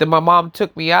grade. Then my mom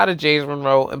took me out of James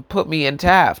Monroe and put me in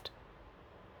Taft.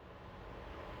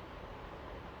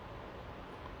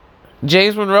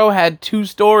 James Monroe had 2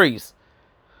 stories.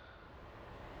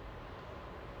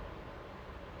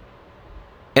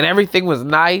 And everything was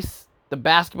nice. The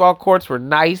basketball courts were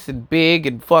nice and big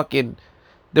and fucking...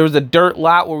 There was a dirt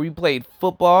lot where we played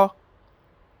football.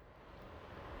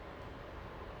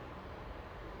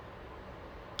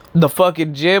 The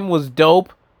fucking gym was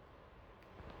dope.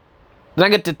 Then I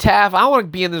get to Taft. I don't want to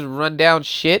be in this rundown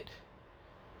shit.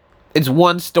 It's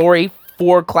 1 story,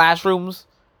 4 classrooms.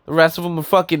 The rest of them are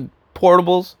fucking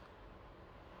portables.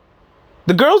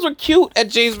 The girls were cute at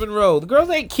James Monroe. The girls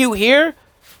ain't cute here.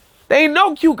 There ain't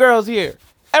no cute girls here.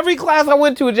 Every class I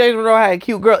went to at James Monroe had a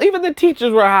cute girl. Even the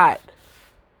teachers were hot.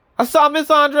 I saw Miss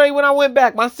Andre when I went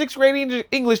back. My 6th grade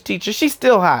English teacher. She's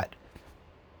still hot.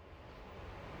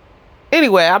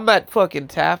 Anyway, I'm at fucking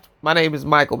Taft. My name is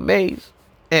Michael Mayes.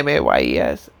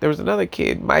 Mayes. There was another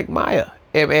kid, Mike Maya.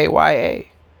 Maya.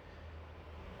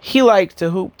 He likes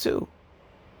to hoop too.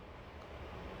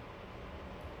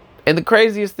 And the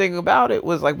craziest thing about it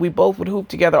was, like, we both would hoop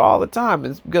together all the time.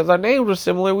 And because our names were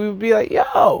similar, we would be like,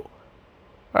 yo.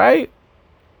 Right?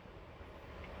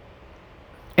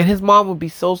 And his mom would be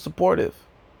so supportive.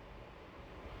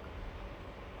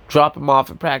 Drop him off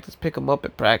at practice, pick him up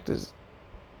at practice.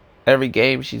 Every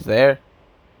game, she's there.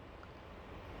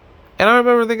 And I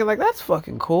remember thinking, like, that's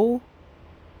fucking cool.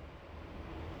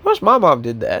 I wish my mom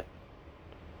did that.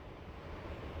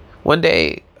 One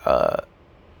day,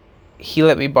 he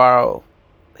let me borrow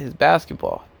his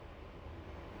basketball.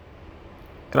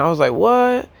 And I was like,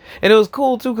 what? And it was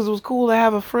cool, too, because it was cool to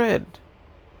have a friend.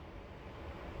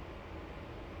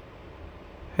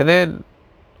 And then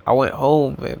I went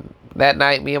home, and that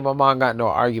night, me and my mom got into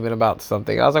an argument about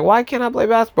something. I was like, why can't I play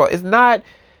basketball? It's not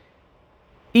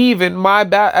even my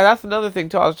that's another thing,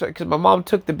 too. Because my mom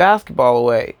took the basketball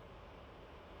away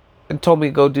and told me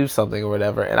to go do something or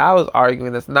whatever. And I was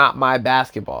arguing, it's not my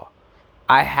basketball.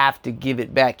 I have to give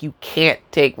it back. You can't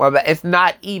take my it's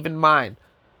not even mine.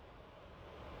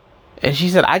 And she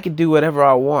said, I could do whatever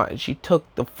I want. And she took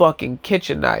the fucking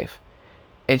kitchen knife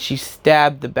and she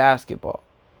stabbed the basketball.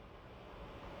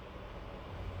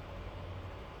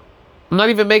 I'm not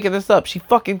even making this up. She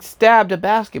fucking stabbed a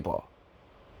basketball.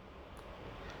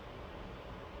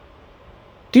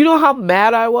 Do you know how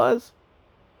mad I was?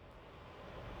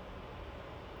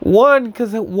 1,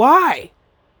 because why?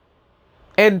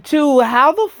 And 2,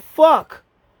 how the fuck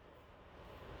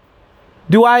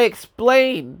do I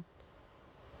explain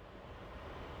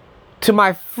to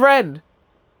my friend,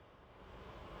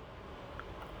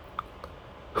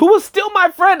 who was still my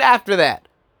friend after that,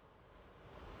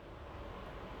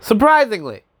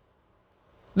 surprisingly,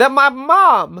 that my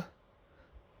mom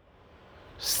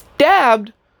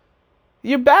stabbed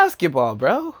your basketball,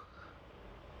 bro?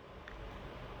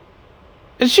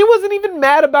 And she wasn't even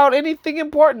mad about anything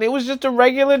important. It was just a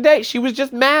regular day. She was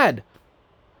just mad.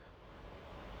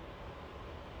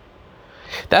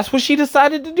 That's what she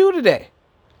decided to do today.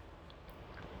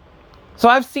 So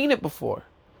I've seen it before.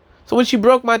 So when she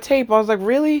broke my tape, I was like,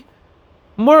 really?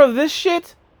 More of this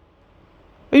shit?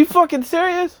 Are you fucking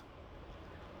serious?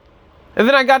 And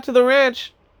then I got to the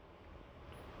ranch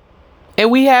And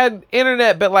we had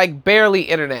internet, but like barely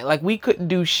internet. Like we couldn't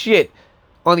do shit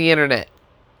on the internet.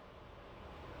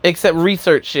 Except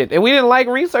research shit. And we didn't like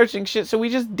researching shit, so we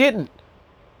just didn't.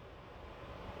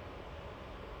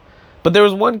 But there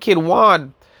was one kid,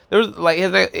 Juan. There was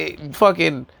like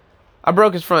fucking. I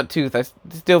broke his front tooth. I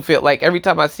still feel like every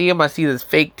time I see him, I see this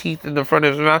fake teeth in the front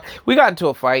of his mouth. We got into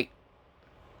a fight.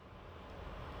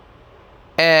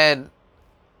 And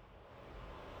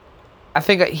I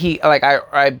think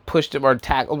I pushed him or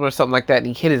tackled him or something like that, and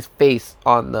he hit his face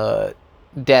on the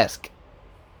desk.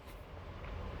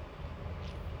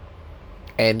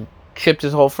 And chipped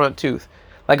his whole front tooth.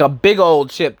 Like a big old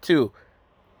chip, too.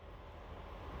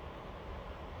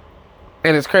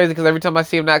 And it's crazy because every time I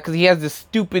see him now, because he has this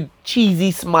stupid,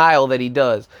 cheesy smile that he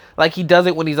does. Like, he does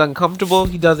it when he's uncomfortable.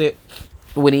 He does it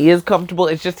when he is comfortable.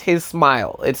 It's just his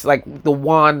smile. It's like the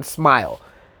Juan smile.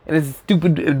 And it's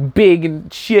stupid and big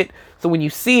and shit. So when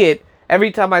you see it,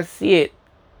 every time I see it,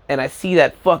 and I see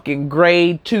that fucking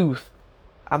gray tooth,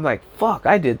 I'm like, fuck,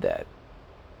 I did that.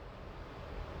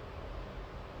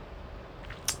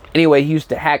 Anyway, he used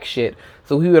to hack shit.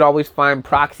 So he would always find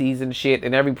proxies and shit.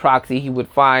 And every proxy he would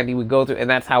find, he would go through. And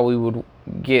that's how we would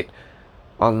get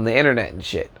on the internet and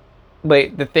shit.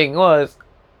 But the thing was,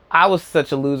 I was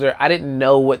such a loser. I didn't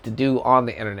know what to do on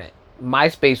the internet.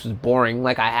 MySpace was boring.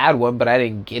 Like, I had one, but I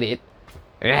didn't get it.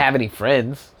 I didn't have any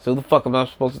friends. So who the fuck am I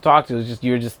supposed to talk to? It was just,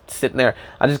 you were just sitting there.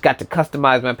 I just got to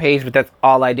customize my page, but that's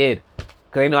all I did. Because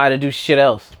I didn't know how to do shit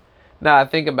else. Now I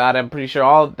think about it, I'm pretty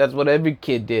sure that's what every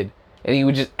kid did. And he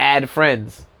would just add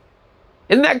friends.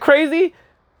 Isn't that crazy?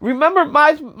 Remember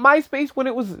MySpace when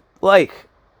it was, like,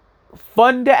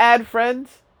 fun to add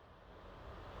friends?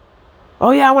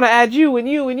 Oh yeah, I want to add you and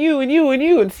you and you and you and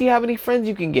you and see how many friends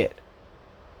you can get.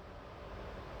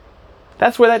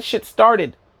 That's where that shit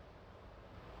started.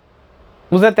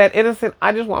 Was that innocent,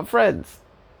 I just want friends.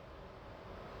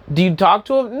 Do you talk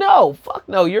to them? No, fuck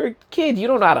no, you're a kid. You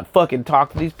don't know how to fucking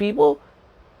talk to these people.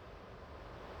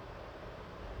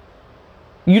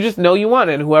 You just know you want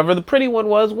it, and whoever the pretty one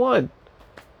was, won.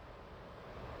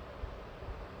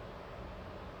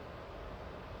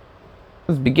 It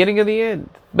was the beginning of the end.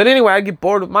 But anyway, I get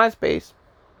bored with MySpace.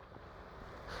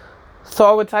 So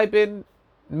I would type in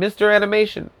Mr.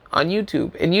 Animation on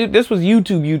YouTube. And this was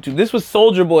YouTube. This was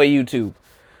Soulja Boy YouTube.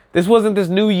 This wasn't this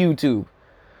new YouTube.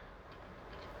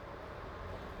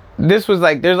 This was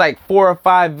like, there's like 4 or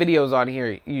 5 videos on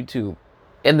here, YouTube.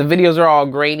 And the videos are all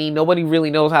grainy. Nobody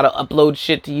really knows how to upload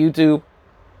shit to YouTube.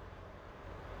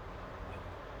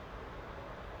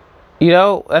 You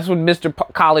know, that's when Mr.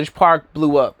 College Park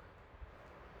blew up.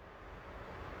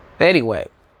 Anyway.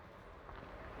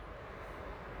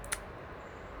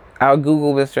 I would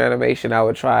Google Mr. Animation. I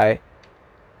would try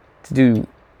to do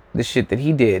the shit that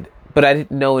he did. But I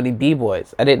didn't know any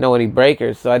B-boys. I didn't know any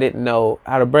breakers. So I didn't know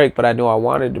how to break. But I knew I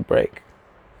wanted to break.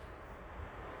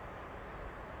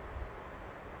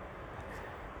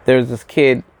 There's this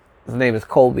kid, his name is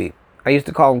Colby. I used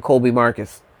to call him Colby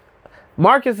Marcus.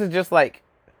 Marcus is just like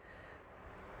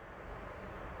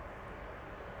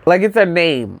it's a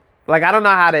name. Like, I don't know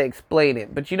how to explain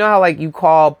it, but you know how like you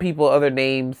call people other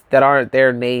names that aren't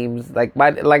their names?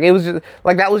 It was just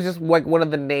like, that was just like one of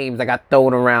the names that got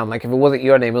thrown around. Like, if it wasn't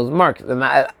your name, it was Marcus. And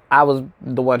I was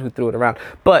the one who threw it around.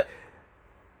 But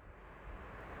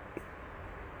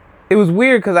it was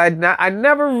weird because I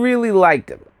never really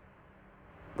liked him.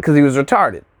 Because he was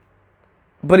retarded.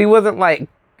 But he wasn't like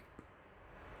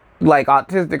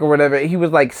autistic or whatever. He was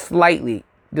like slightly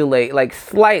delayed. Like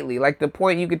slightly. Like the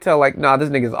point you could tell like, nah, this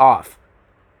nigga's off.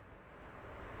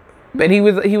 But he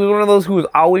was one of those who was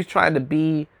always trying to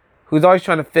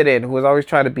fit in. Who was always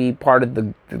trying to be part of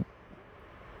the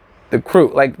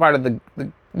crew. Like part of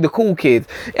the cool kids.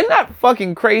 Isn't that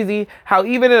fucking crazy how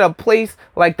even in a place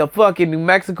like the fucking New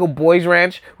Mexico Boys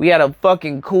Ranch, we had a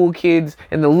fucking cool kids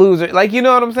and the loser. Like, you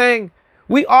know what I'm saying?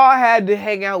 We all had to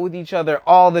hang out with each other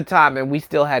all the time and we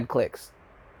still had cliques.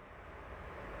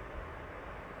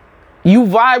 You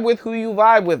vibe with who you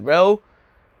vibe with, bro.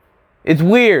 It's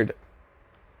weird.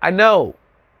 I know.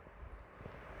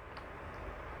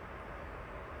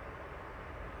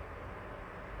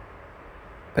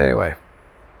 Anyway.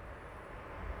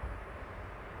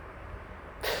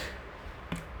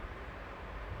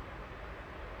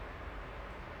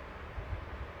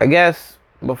 I guess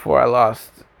before I lost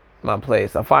my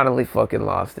place, I finally fucking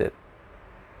lost it.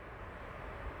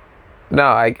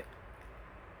 No,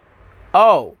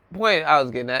 point I was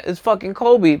getting at is fucking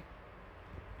Kobe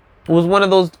was one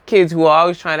of those kids who were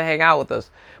always trying to hang out with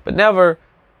us, but never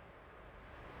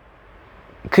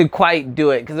could quite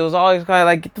do it because it was always kind of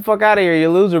like, get the fuck out of here, you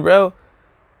loser, bro.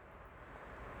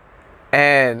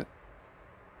 And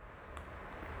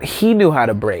he knew how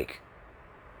to break.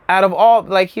 Out of all,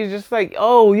 like, he's just like,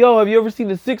 oh, yo, have you ever seen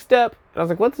a 6-step? And I was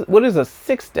like, what is a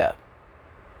 6-step?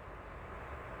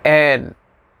 And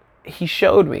he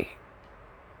showed me.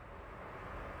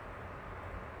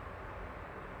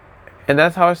 And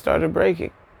that's how I started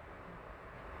breaking.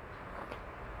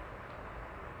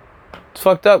 It's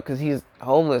fucked up because he's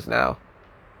homeless now.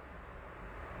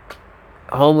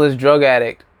 Homeless drug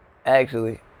addict,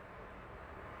 actually.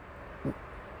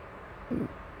 And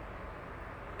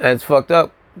it's fucked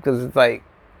up because it's like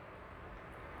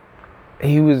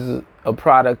he was a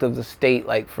product of the state,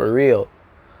 like, for real.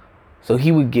 So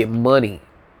he would get money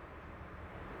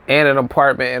and an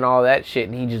apartment and all that shit,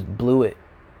 and he just blew it.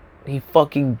 He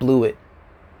fucking blew it.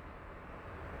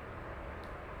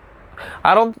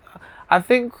 I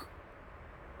think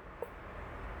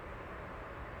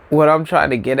what I'm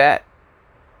trying to get at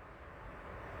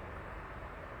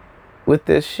with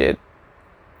this shit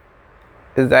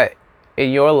is that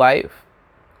in your life,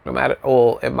 no matter,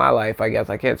 well, in my life, I guess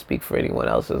I can't speak for anyone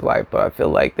else's life, but I feel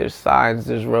like there's signs,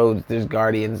 there's roads, there's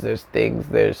guardians, there's things,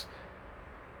 there's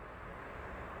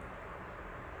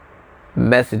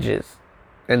messages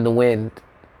in the wind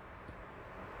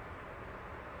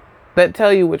that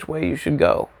tell you which way you should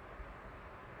go.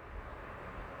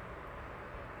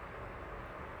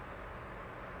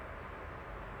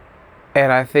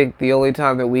 And I think the only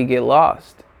time that we get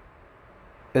lost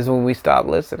is when we stop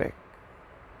listening.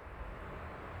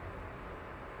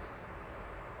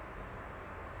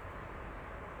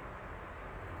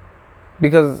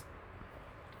 Because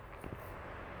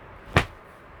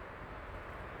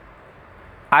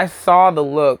I saw the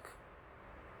look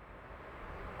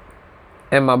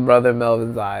in my brother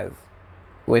Melvin's eyes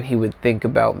when he would think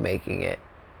about making it.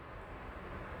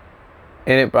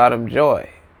 And it brought him joy.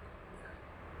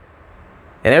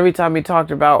 And every time he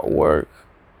talked about work,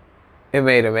 it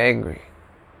made him angry.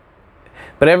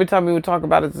 But every time he would talk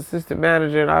about his assistant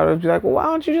manager, and I would be like, well, why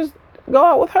don't you just go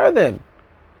out with her then?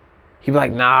 He'd be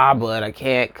like, nah, but I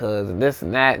can't, cause and this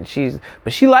and that, and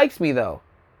but she likes me though.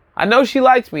 I know she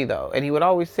likes me though. And he would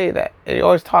always say that. And he'd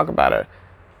always talk about her.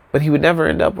 But he would never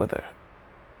end up with her.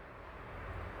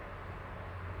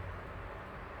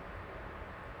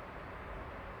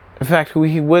 In fact, who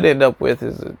he would end up with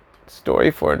is a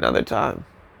story for another time.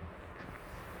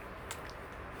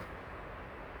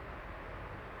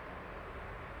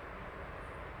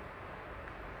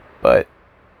 But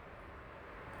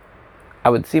I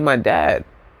would see my dad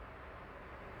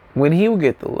when he would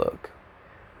get the look.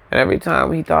 And every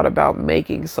time he thought about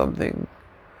making something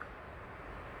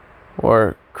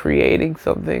or creating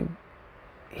something,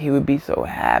 he would be so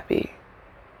happy.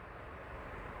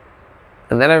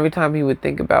 And then every time he would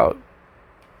think about,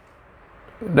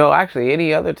 no, actually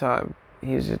any other time,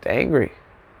 he was just angry.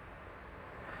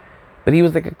 But he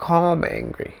was like a calm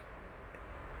angry.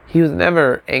 He was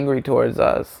never angry towards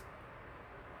us.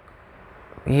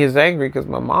 He is angry because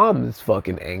my mom is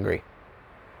fucking angry.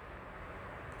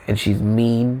 And she's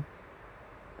mean.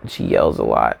 And she yells a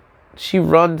lot. She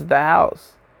runs the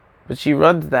house. But she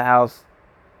runs the house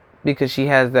because she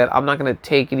has that I'm not going to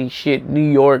take any shit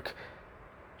New York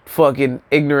fucking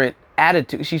ignorant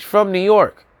attitude. She's from New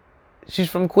York. She's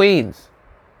from Queens.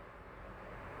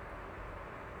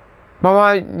 My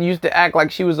mom used to act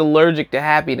like she was allergic to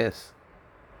happiness.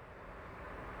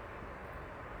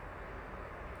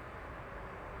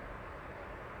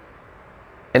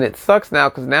 And it sucks now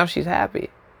because now she's happy.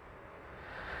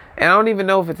 And I don't even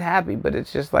know if it's happy, but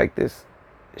it's just like this.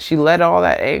 She let all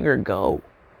that anger go.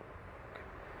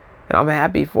 And I'm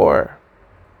happy for her.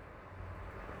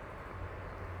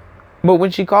 But when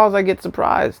she calls, I get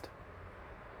surprised.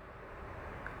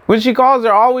 When she calls,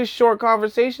 they're always short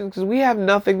conversations because we have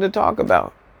nothing to talk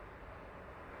about.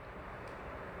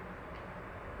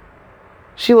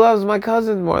 She loves my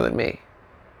cousins more than me.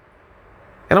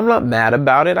 And I'm not mad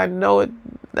about it. I know it.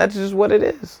 That's just what it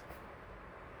is.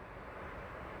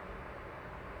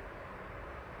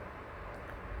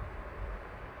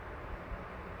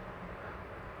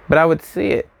 But I would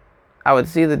see it. I would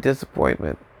see the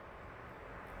disappointment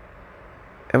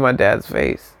in my dad's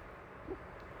face.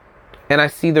 And I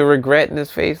see the regret in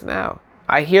his face now.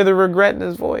 I hear the regret in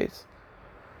his voice.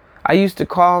 I used to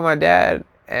call my dad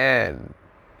and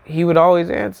he would always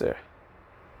answer.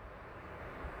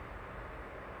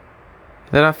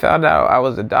 Then I found out I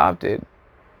was adopted.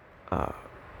 And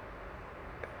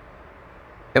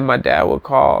my dad would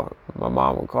call, my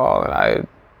mom would call, and I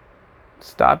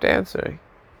stopped answering.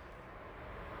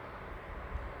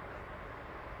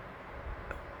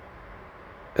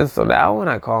 And so now when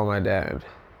I call my dad,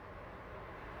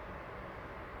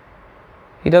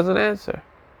 he doesn't answer.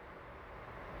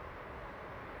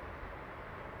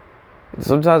 And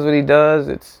sometimes when he does,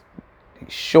 it's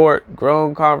short,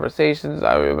 grown conversations.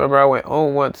 I remember I went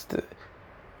home once to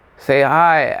say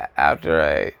hi after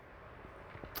I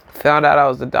found out I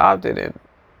was adopted, and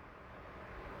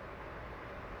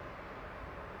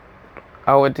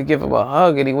I went to give him a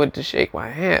hug and he went to shake my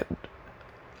hand.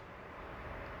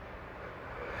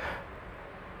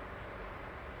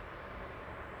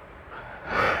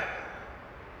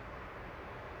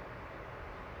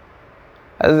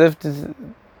 As if to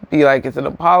be like, it's an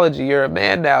apology. You're a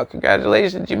man now.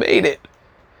 Congratulations, you made it.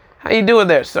 How you doing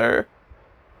there, sir?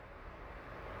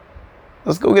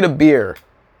 Let's go get a beer.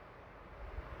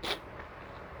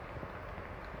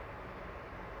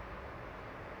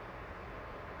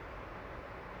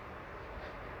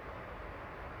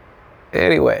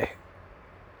 Anyway,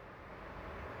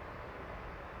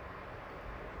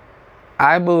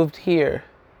 I moved here.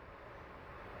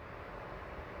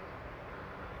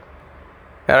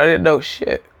 And I didn't know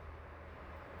shit.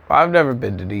 I've never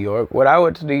been to New York. When I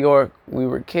went to New York, we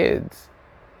were kids.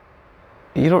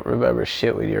 You don't remember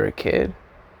shit when you're a kid.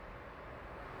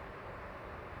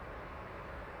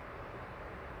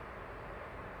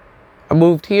 I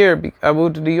moved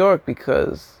to New York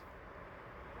because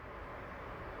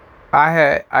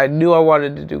I knew I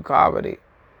wanted to do comedy.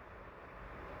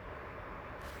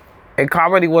 And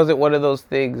comedy wasn't one of those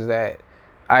things that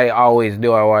I always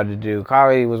knew I wanted to do.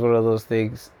 Comedy was one of those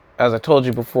things, as I told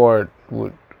you before,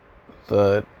 with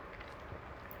the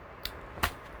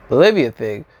Libya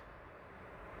thing.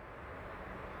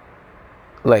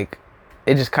 Like,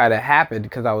 it just kind of happened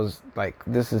because I was like,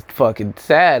 this is fucking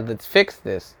sad. Let's fix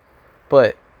this.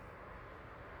 But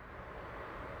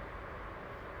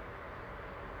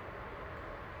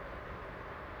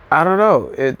I don't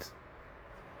know. It's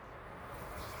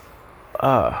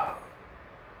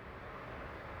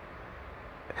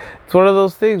one of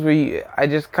those things where I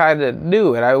just kind of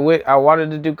knew, and I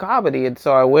wanted to do comedy, and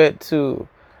so I went to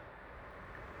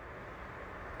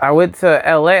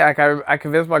LA. Like I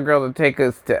convinced my girl to take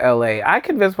us to LA. I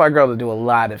convinced my girl to do a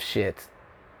lot of shit.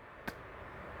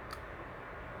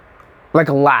 Like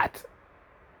a lot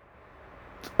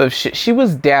of shit. She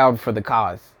was down for the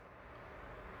cause.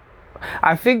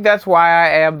 I think that's why I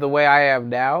am the way I am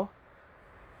now.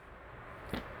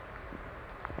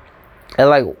 And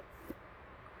like,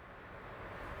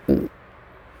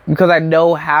 because I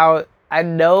know how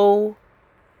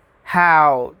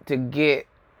to get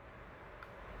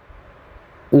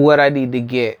what I need to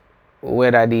get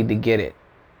when I need to get it.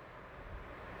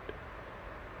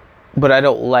 But I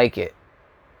don't like it.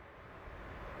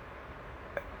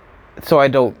 So I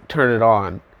don't turn it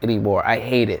on anymore. I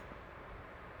hate it.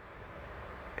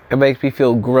 It makes me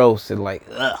feel gross and like,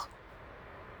 ugh.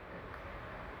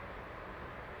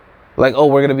 Like, oh,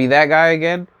 we're going to be that guy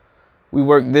again? We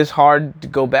worked this hard to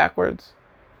go backwards?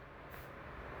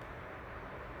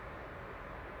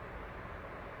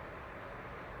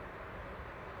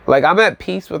 Like, I'm at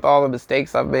peace with all the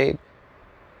mistakes I've made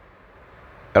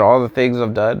and all the things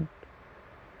I've done.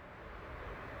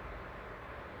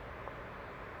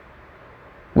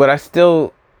 But I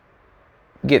still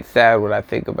get sad when I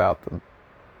think about them.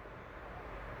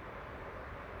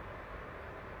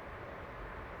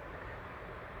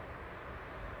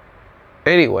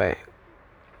 Anyway,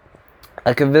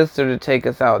 I convinced her to take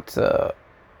us out to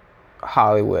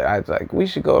Hollywood. I was like, we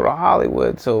should go to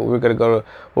Hollywood. So what we're going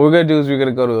to do is we're going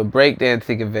to go to a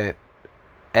breakdancing event.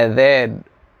 And then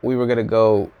we were going to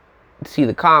go see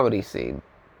the comedy scene.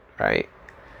 Right?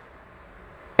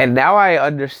 And now I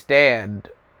understand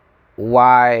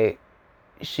why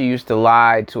she used to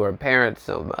lie to her parents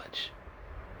so much.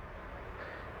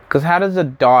 Because how does a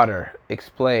daughter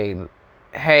explain,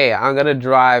 hey, I'm going to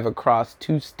drive across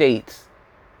 2 states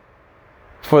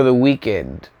for the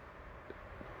weekend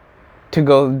to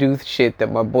go do shit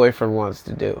that my boyfriend wants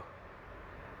to do?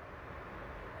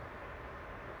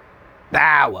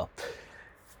 Well.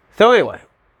 So anyway,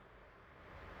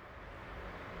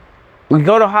 we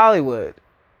go to Hollywood.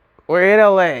 We're in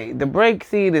LA. The break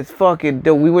scene is fucking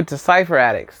dope. We went to Cypher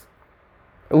Addicts.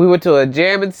 We went to a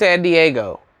jam in San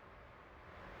Diego.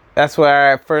 That's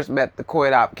where I first met the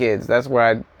Coin Op kids. That's where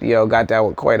I, got down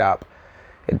with Coin Op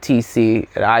and TC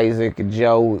and Isaac and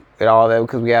Joe and all them,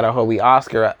 because we had our homie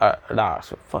Oscar,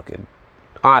 fucking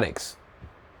Onyx.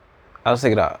 I was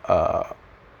thinking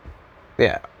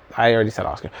yeah, I already said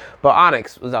Oscar. But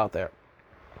Onyx was out there.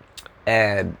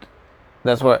 And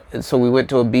so we went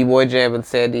to a B-Boy jam in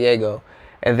San Diego.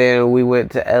 And then we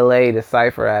went to LA to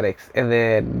Cypher Addicts. And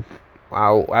then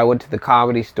I went to the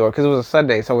Comedy Store, because it was a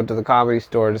Sunday, so I went to the Comedy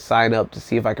Store to sign up to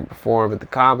see if I could perform at the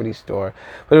Comedy Store.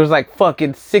 But it was like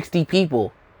fucking 60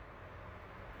 people.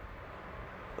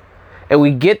 And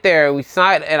we get there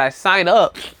and I sign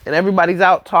up and everybody's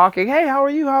out talking. Hey, how are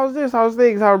you? How's this? How's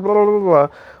things? How blah, blah, blah, blah,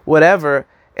 whatever.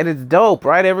 And it's dope,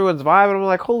 right? Everyone's vibing. I'm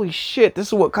like, holy shit, this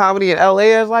is what comedy in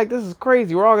LA is like. This is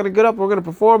crazy. We're all going to get up. We're going to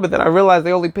perform. But then I realized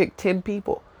they only pick 10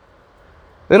 people.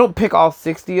 They don't pick all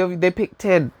 60 of you. They pick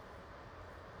 10.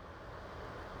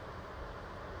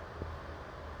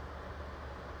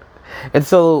 And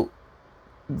so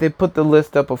they put the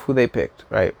list up of who they picked,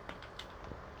 right?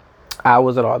 I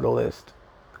wasn't on the list.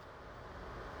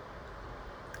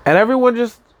 And everyone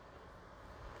just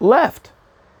left.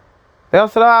 They all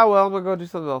said, well, I'm going to go do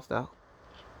something else now.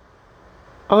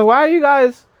 I was like, why are you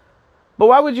guys... But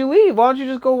why would you leave? Why don't you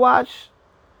just go watch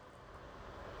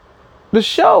the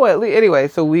show at least? Anyway,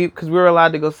 so because we were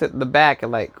allowed to go sit in the back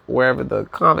and like wherever the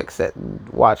comics sit and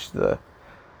watch the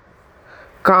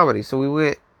comedy. So we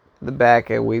went in the back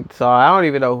and we saw, I don't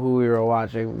even know who we were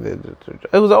watching.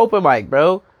 It was an open mic,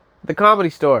 bro. The Comedy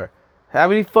Store. How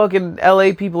many fucking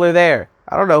LA people are there?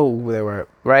 I don't know who they were,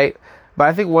 right? But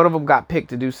I think one of them got picked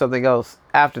to do something else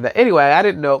after that. Anyway, I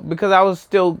didn't know because I was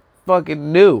still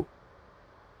fucking new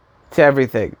to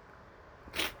everything.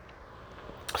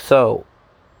 So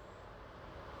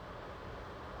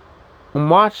I'm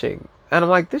watching and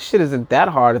I'm like, this shit isn't that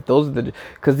hard if those are the...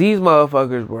 Because these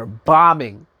motherfuckers were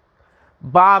bombing.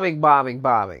 Because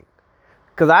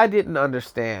I didn't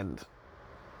understand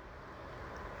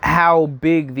how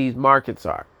big these markets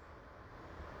are.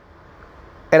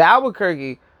 In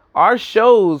Albuquerque, our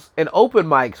shows and open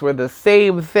mics were the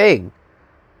same thing.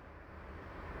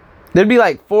 There'd be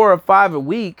like 4 or 5 a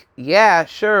week. Yeah,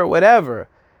 sure, whatever.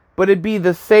 But it'd be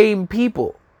the same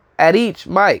people at each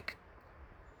mic.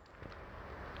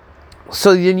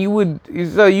 So then you would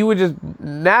just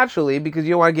naturally, because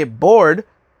you don't want to get bored,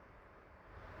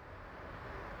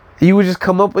 you would just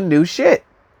come up with new shit.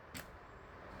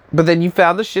 But then you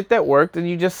found the shit that worked and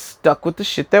you just stuck with the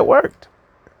shit that worked.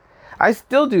 I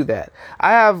still do that.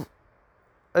 I have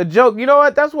a joke. You know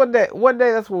what? That's one day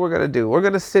that's what we're going to do. We're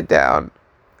going to sit down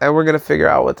and we're going to figure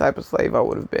out what type of slave I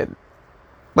would have been.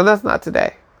 But that's not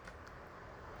today.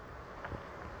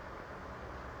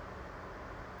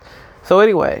 So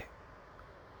anyway,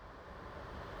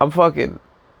 I'm fucking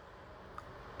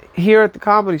here at the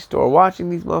Comedy Store watching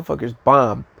these motherfuckers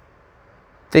bomb.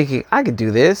 Thinking, I could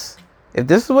do this. If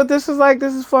this is what this is like,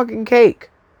 this is fucking cake.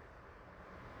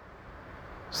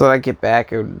 So I get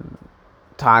back and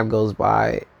time goes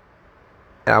by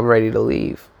and I'm ready to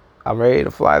leave. I'm ready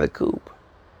to fly the coop.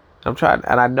 I'm trying,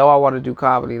 and I know I want to do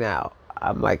comedy now.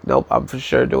 I'm like, nope, I'm for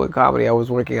sure doing comedy. I was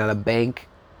working at a bank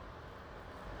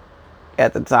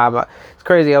at the time. It's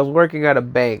crazy. I was working at a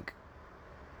bank,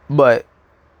 but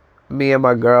me and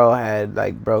my girl had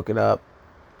like broken up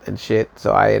and shit.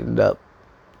 So I ended up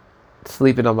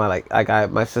sleeping on my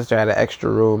my sister had an extra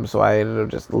room, so I ended up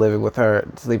just living with her,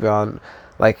 sleeping on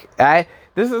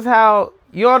this is how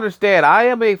you understand. I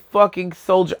am a fucking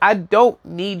soldier. I don't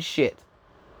need shit.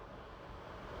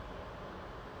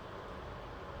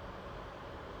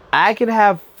 I can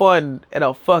have fun in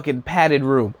a fucking padded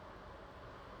room.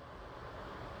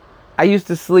 I used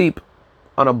to sleep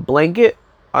on a blanket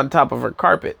on top of her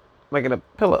carpet, like in a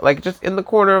pillow, like just in the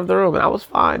corner of the room, and I was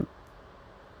fine.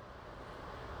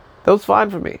 That was fine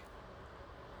for me.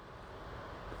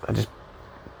 I just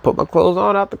put my clothes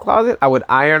on out the closet. I would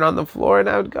iron on the floor and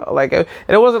I would go. And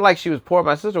it wasn't like she was poor.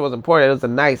 My sister wasn't poor. It was a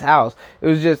nice house. It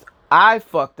was just, I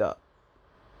fucked up.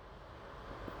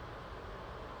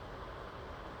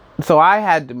 So I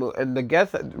had to move. And the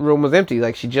guest room was empty.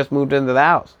 Like, she just moved into the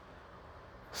house.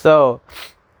 So,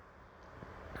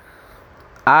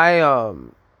 I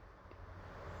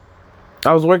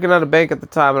was working at a bank at the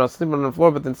time and I was sleeping on the floor,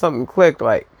 but then something clicked,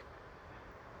 like,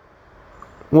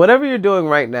 whatever you're doing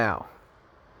right now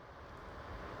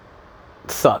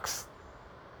sucks.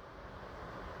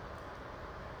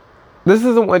 This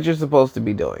isn't what you're supposed to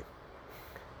be doing.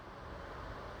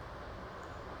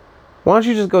 Why don't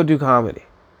you just go do comedy?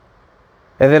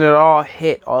 And then it all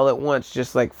hit all at once,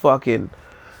 just like fucking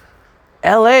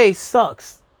LA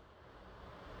sucks.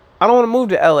 I don't want to move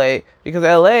to LA because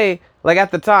LA, like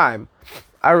at the time,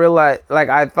 I realized, like,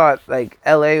 I thought, like,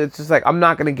 LA was just like, I'm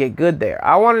not going to get good there.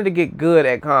 I wanted to get good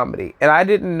at comedy. And I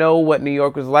didn't know what New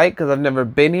York was like because I've never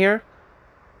been here.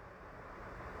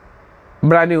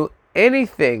 But I knew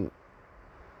anything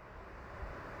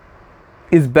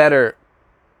is better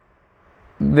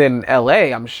than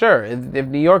LA, I'm sure. If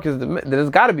New York is, then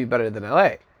it's got to be better than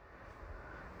LA.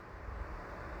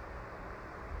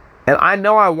 And I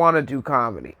know I want to do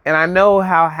comedy. And I know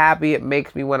how happy it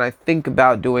makes me when I think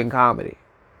about doing comedy.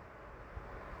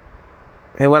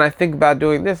 And when I think about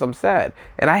doing this, I'm sad.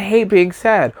 And I hate being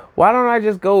sad. Why don't I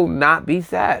just go not be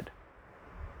sad?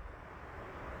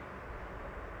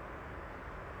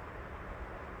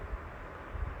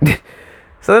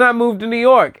 So then I moved to New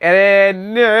York, and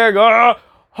then, nigga,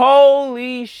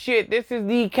 holy shit, this is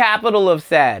the capital of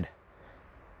sad.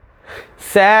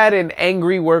 Sad and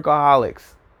angry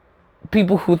workaholics.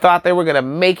 People who thought they were going to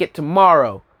make it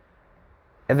tomorrow,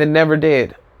 and then never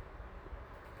did.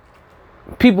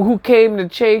 People who came to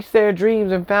chase their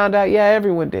dreams and found out, yeah,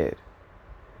 everyone did.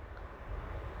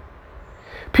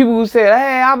 People who said,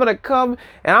 hey, I'm going to come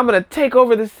and I'm going to take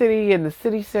over the city, and the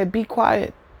city said, be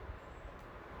quiet.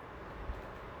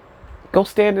 Go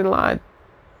stand in line.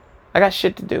 I got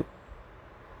shit to do.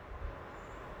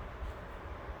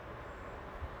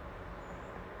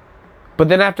 But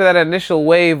then after that initial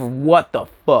wave of what the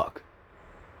fuck,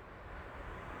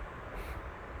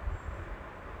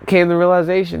 came the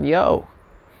realization, yo,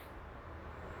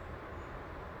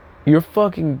 you're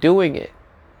fucking doing it.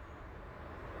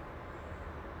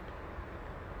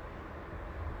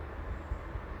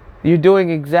 You're doing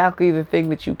exactly the thing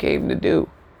that you came to do.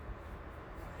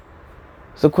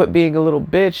 So quit being a little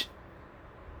bitch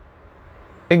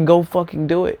and go fucking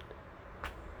do it.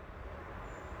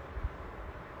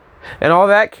 And all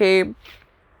that came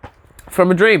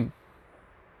from a dream.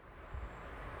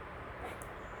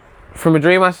 From a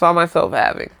dream I saw myself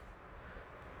having.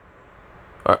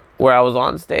 Where I was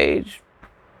on stage.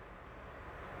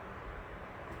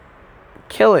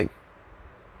 Killing.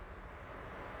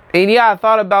 And yeah, I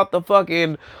thought about the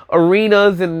fucking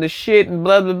arenas and the shit and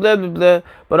blah, blah, blah, blah, blah.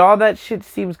 But all that shit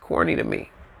seems corny to me.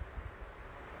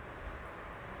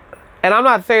 And I'm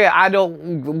not saying I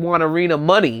don't want arena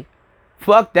money.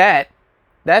 Fuck that.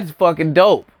 That's fucking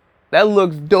dope. That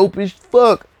looks dope as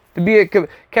fuck. To be a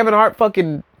Kevin Hart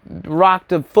fucking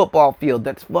rocked a football field.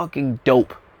 That's fucking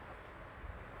dope.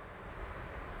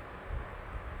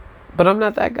 But I'm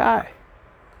not that guy.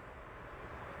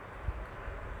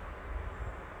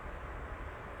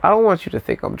 I don't want you to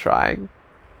think I'm trying.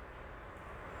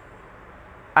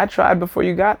 I tried before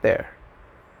you got there.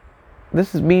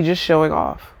 This is me just showing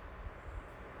off.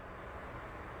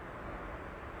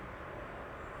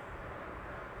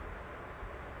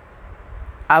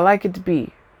 I like it to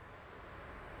be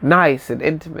nice and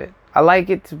intimate. I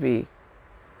like it to be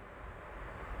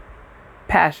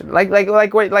passionate.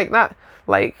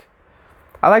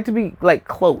 I like to be like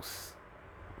close.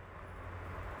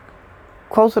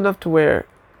 Close enough to where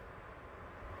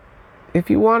if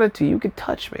you wanted to, you could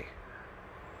touch me.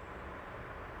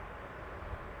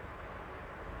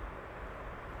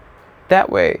 That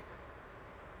way,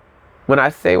 when I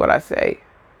say what I say,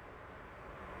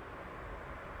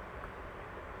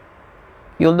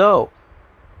 you'll know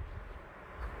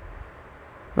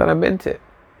that I meant it.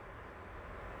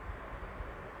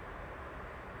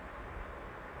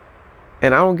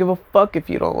 And I don't give a fuck if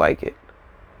you don't like it.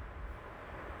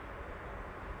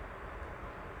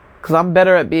 Because I'm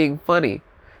better at being funny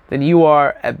than you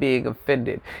are at being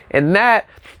offended. And that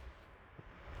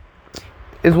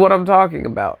is what I'm talking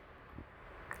about.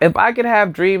 If I could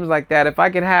have dreams like that, if I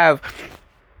could have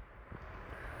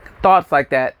thoughts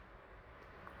like that,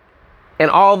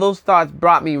 and all those thoughts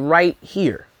brought me right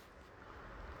here,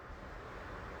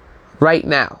 right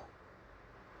now,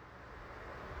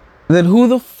 then who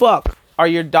the fuck are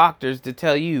your doctors to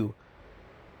tell you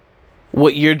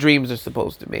what your dreams are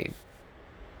supposed to mean?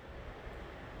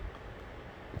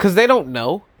 Because they don't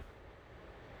know.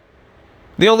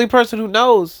 The only person who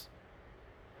knows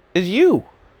is you.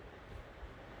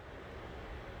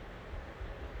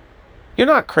 You're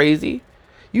not crazy.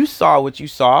 You saw what you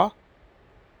saw.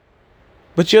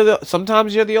 But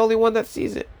sometimes you're the only one that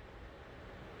sees it.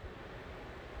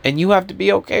 And you have to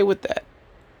be okay with that.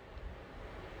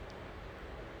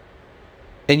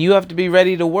 And you have to be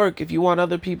ready to work if you want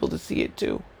other people to see it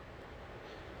too.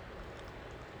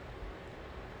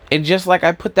 And just like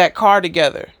I put that car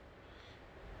together,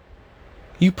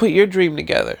 you put your dream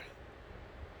together.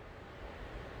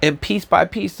 And piece by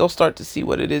piece, they'll start to see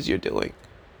what it is you're doing.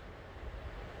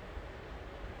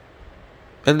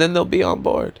 And then they'll be on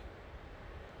board.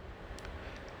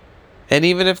 And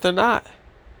even if they're not,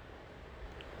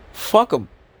 fuck them.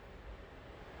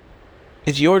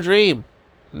 It's your dream,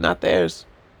 not theirs.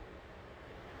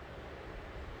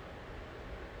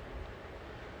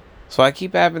 So I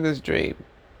keep having this dream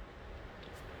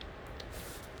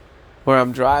where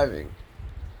I'm driving.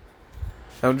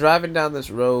 I'm driving down this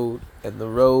road, and the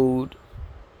road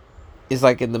is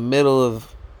like in the middle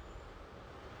of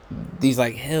these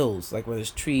like hills, like where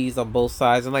there's trees on both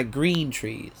sides, and like green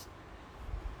trees.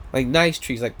 Like nice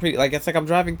trees, like pretty, like it's like I'm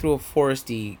driving through a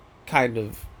foresty kind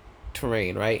of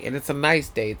terrain, right? And it's a nice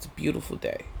day, it's a beautiful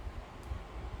day.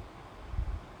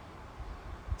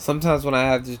 Sometimes when I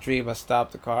have this dream, I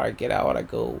stop the car, I get out, and I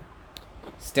go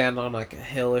stand on like a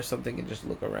hill or something and just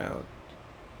look around.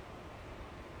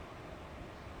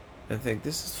 and think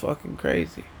this is fucking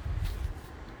crazy.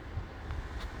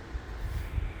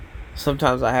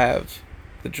 Sometimes I have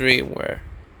the dream where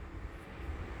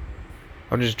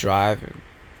I'm just driving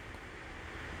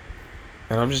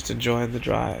and I'm just enjoying the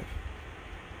drive.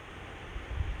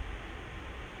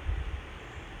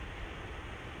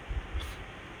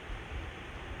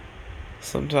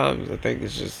 Sometimes I think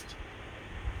it's just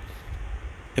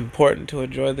important to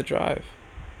enjoy the drive.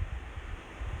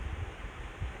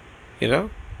 You know?